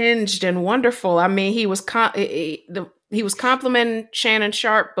unhinged and wonderful. I mean, he was complimenting Shannon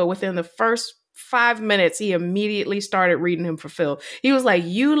Sharpe, but within the first 5 minutes, he immediately started reading him for Phil. He was like,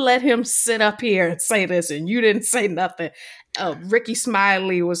 you let him sit up here and say this, and you didn't say nothing. Ricky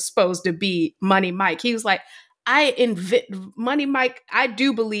Smiley was supposed to be Money Mike. He was like, Money Mike, I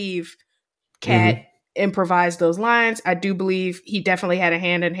do believe Cat improvised those lines. I do believe he definitely had a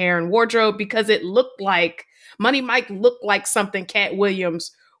hand in hair and wardrobe, because it looked like Money Mike looked like something Cat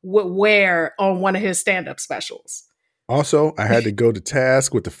Williams would wear on one of his stand-up specials. Also, I had to go to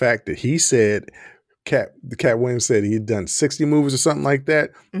task with the fact that he said Cat Williams said he'd done 60 movies or something like that,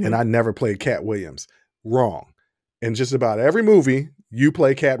 and I never played Cat Williams. Wrong. In just about every movie, you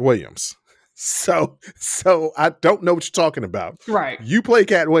play Cat Williams. So I don't know what you're talking about. Right. You play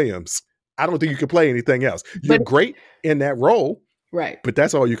Cat Williams. I don't think you can play anything else. You're great in that role. Right. But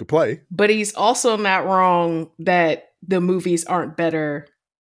that's all you can play. But he's also not wrong that the movies aren't better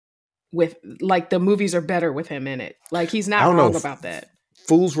the movies are better with him in it. Like, he's not wrong about that.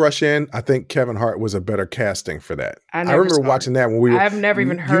 Fools Rush In, I think Kevin Hart was a better casting for that. I remember watching that when I've never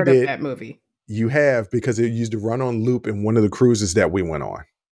even heard of that movie. You have, because it used to run on loop in one of the cruises that we went on.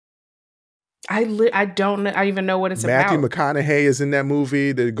 I don't even know what it's about. Matthew McConaughey is in that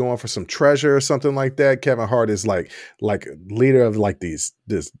movie. They're going for some treasure or something like that. Kevin Hart is like leader of like these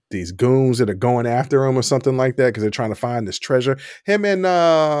goons that are going after him or something like that, because they're trying to find this treasure. Him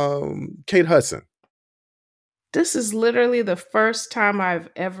and Kate Hudson. This is literally the first time I've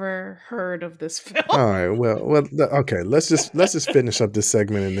ever heard of this film. All right, well, okay. Let's just finish up this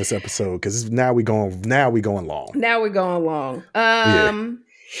segment in this episode, because now we going long. Now we're going long.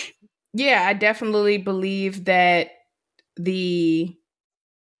 Yeah, I definitely believe that the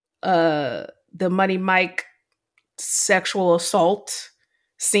Money Mike sexual assault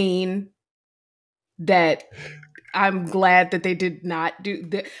scene that I'm glad that they did not do.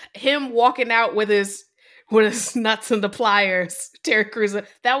 Him walking out with his nuts and the pliers, Terry Crews,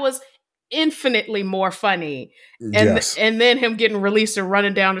 that was infinitely more funny. And then him getting released and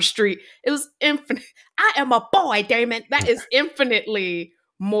running down the street, it was infinite. I am a boy, Damon. That is infinitely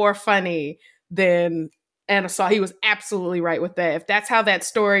more funny than an assault. He was absolutely right with that. If that's how that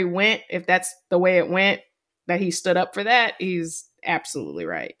story went, if that's the way it went, that he stood up for that, he's absolutely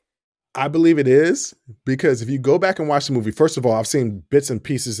right. I believe it is, because if you go back and watch the movie, first of all, I've seen bits and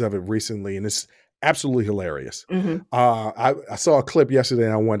pieces of it recently, and it's absolutely hilarious. Mm-hmm. I saw a clip yesterday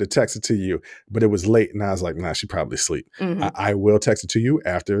and I wanted to text it to you, but it was late and I was like, nah, she probably asleep. Mm-hmm. I will text it to you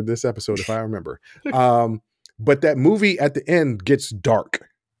after this episode if I remember. But that movie at the end gets dark.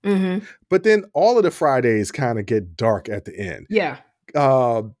 Mm-hmm. But then all of the Fridays kind of get dark at the end. Yeah.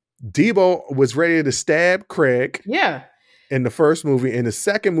 Debo was ready to stab Craig. Yeah. In the first movie. In the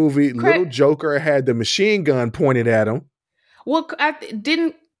second movie, little Joker had the machine gun pointed at him. Well,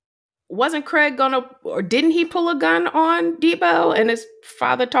 wasn't Craig or didn't he pull a gun on Debo and his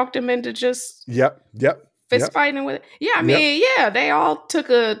father talked him into just fist fighting with it? Yeah, I mean, they all took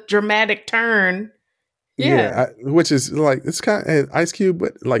a dramatic turn. Yeah. Which is like, it's kind of Ice Cube,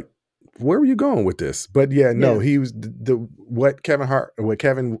 but like, where were you going with this? But he was what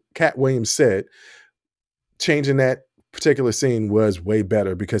Cat Williams said, changing that particular scene was way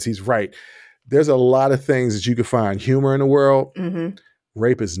better, because he's right. There's a lot of things that you can find humor in the world. Mm-hmm.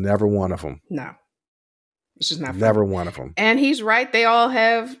 Rape is never one of them. No, it's just not never funny. One of them. And he's right. They all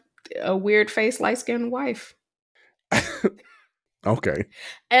have a weird face, light skinned wife. Okay.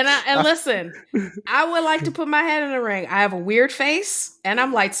 And listen, I would like to put my head in the ring. I have a weird face and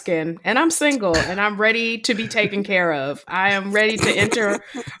I'm light skinned and I'm single and I'm ready to be taken care of. I am ready to enter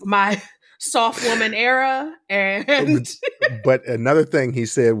my soft woman era. And but another thing he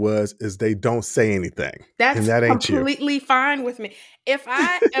said is they don't say anything. That's that ain't completely fine with me. If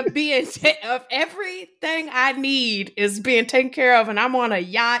I am if everything I need is being taken care of and I'm on a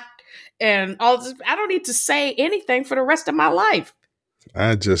yacht and all this, I don't need to say anything for the rest of my life.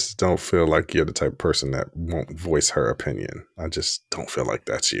 I just don't feel like you're the type of person that won't voice her opinion. I just don't feel like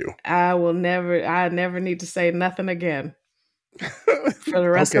that's you. I never need to say nothing again for the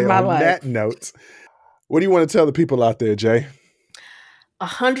rest of my life. On that note, what do you want to tell the people out there, Jay?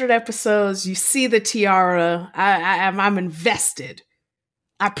 100 episodes. You see the tiara. I'm invested.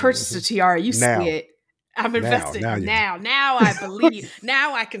 I purchased a tiara. You see it. I'm invested. Now I believe.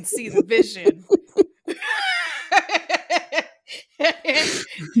 Now I can see the vision.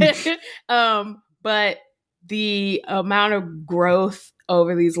 But the amount of growth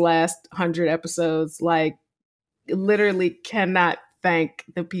over these last 100 episodes, like, literally cannot thank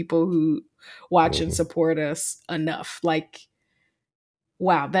the people who watch and support us enough. Like,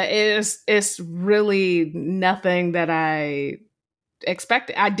 wow, it's really nothing that I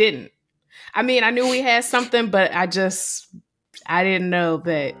expected. I didn't. I mean, I knew we had something, but I didn't know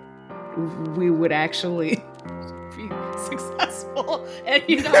that we would actually be successful. And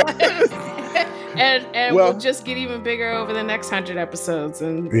and we'll just get even bigger over the next 100 episodes.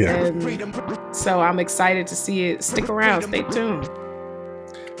 And so I'm excited to see it. Stick around. Stay tuned.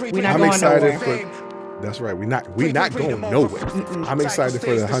 We're not going nowhere. That's right. We're not going nowhere. I'm excited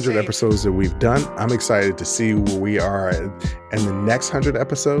for the 100 episodes that we've done. I'm excited to see where we are in the next 100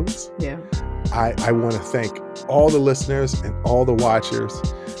 episodes. Yeah. I want to thank all the listeners and all the watchers,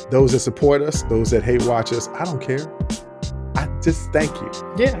 those that support us, those that hate watch us. I don't care. I just thank you.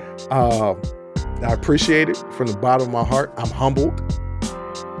 Yeah. I appreciate it from the bottom of my heart. I'm humbled,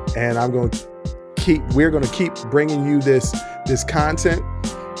 and we're going to keep bringing you this content,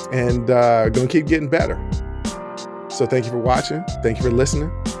 and going to keep getting better. So thank you for watching. Thank you for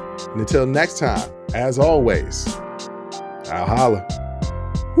listening. And until next time, as always, I'll holla.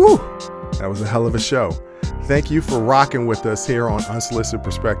 Woo! That was a hell of a show. Thank you for rocking with us here on Unsolicited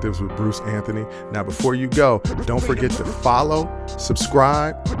Perspectives with Bruce Anthony. Now, before you go, don't forget to follow,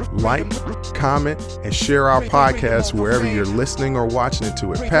 subscribe, like, comment, and share our podcast wherever you're listening or watching it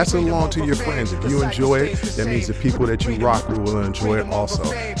to it. Pass it along to your friends. If you enjoy it, that means the people that you rock will enjoy it also.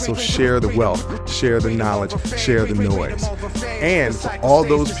 So share the wealth, share the knowledge, share the noise. And for all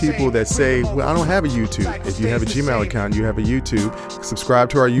those people that say, well, I don't have a YouTube. If you have a Gmail account, you have a YouTube. Subscribe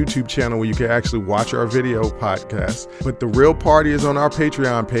to our YouTube channel where you can actually watch our video podcast. But the real party is on our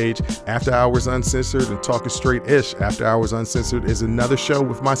Patreon page, After Hours Uncensored and Talking Straight-ish. After Hours Uncensored is another show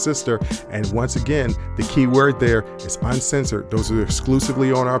with my sister. And once again, the key word there is uncensored. Those are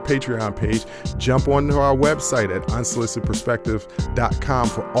exclusively on our Patreon page. Jump onto our website at unsolicitedperspective.com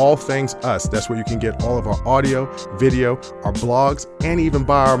for all things us. That's where you can get all of our audio, video, our blogs, and even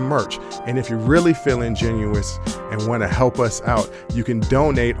buy our merch. And if you're really feeling generous and want to help us out, you can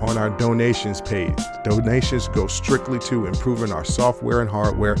donate on our donations page. Donations go strictly to improving our software and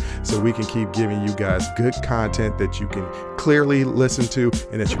hardware so we can keep giving you guys good content that you can clearly listen to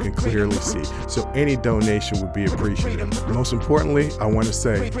and that you can clearly see. So any donation would be appreciated. Most importantly, I want to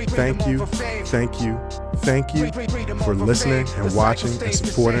say thank you for listening and watching and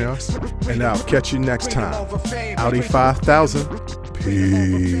supporting us. And I'll catch you next time. Audi 5000.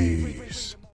 Peace.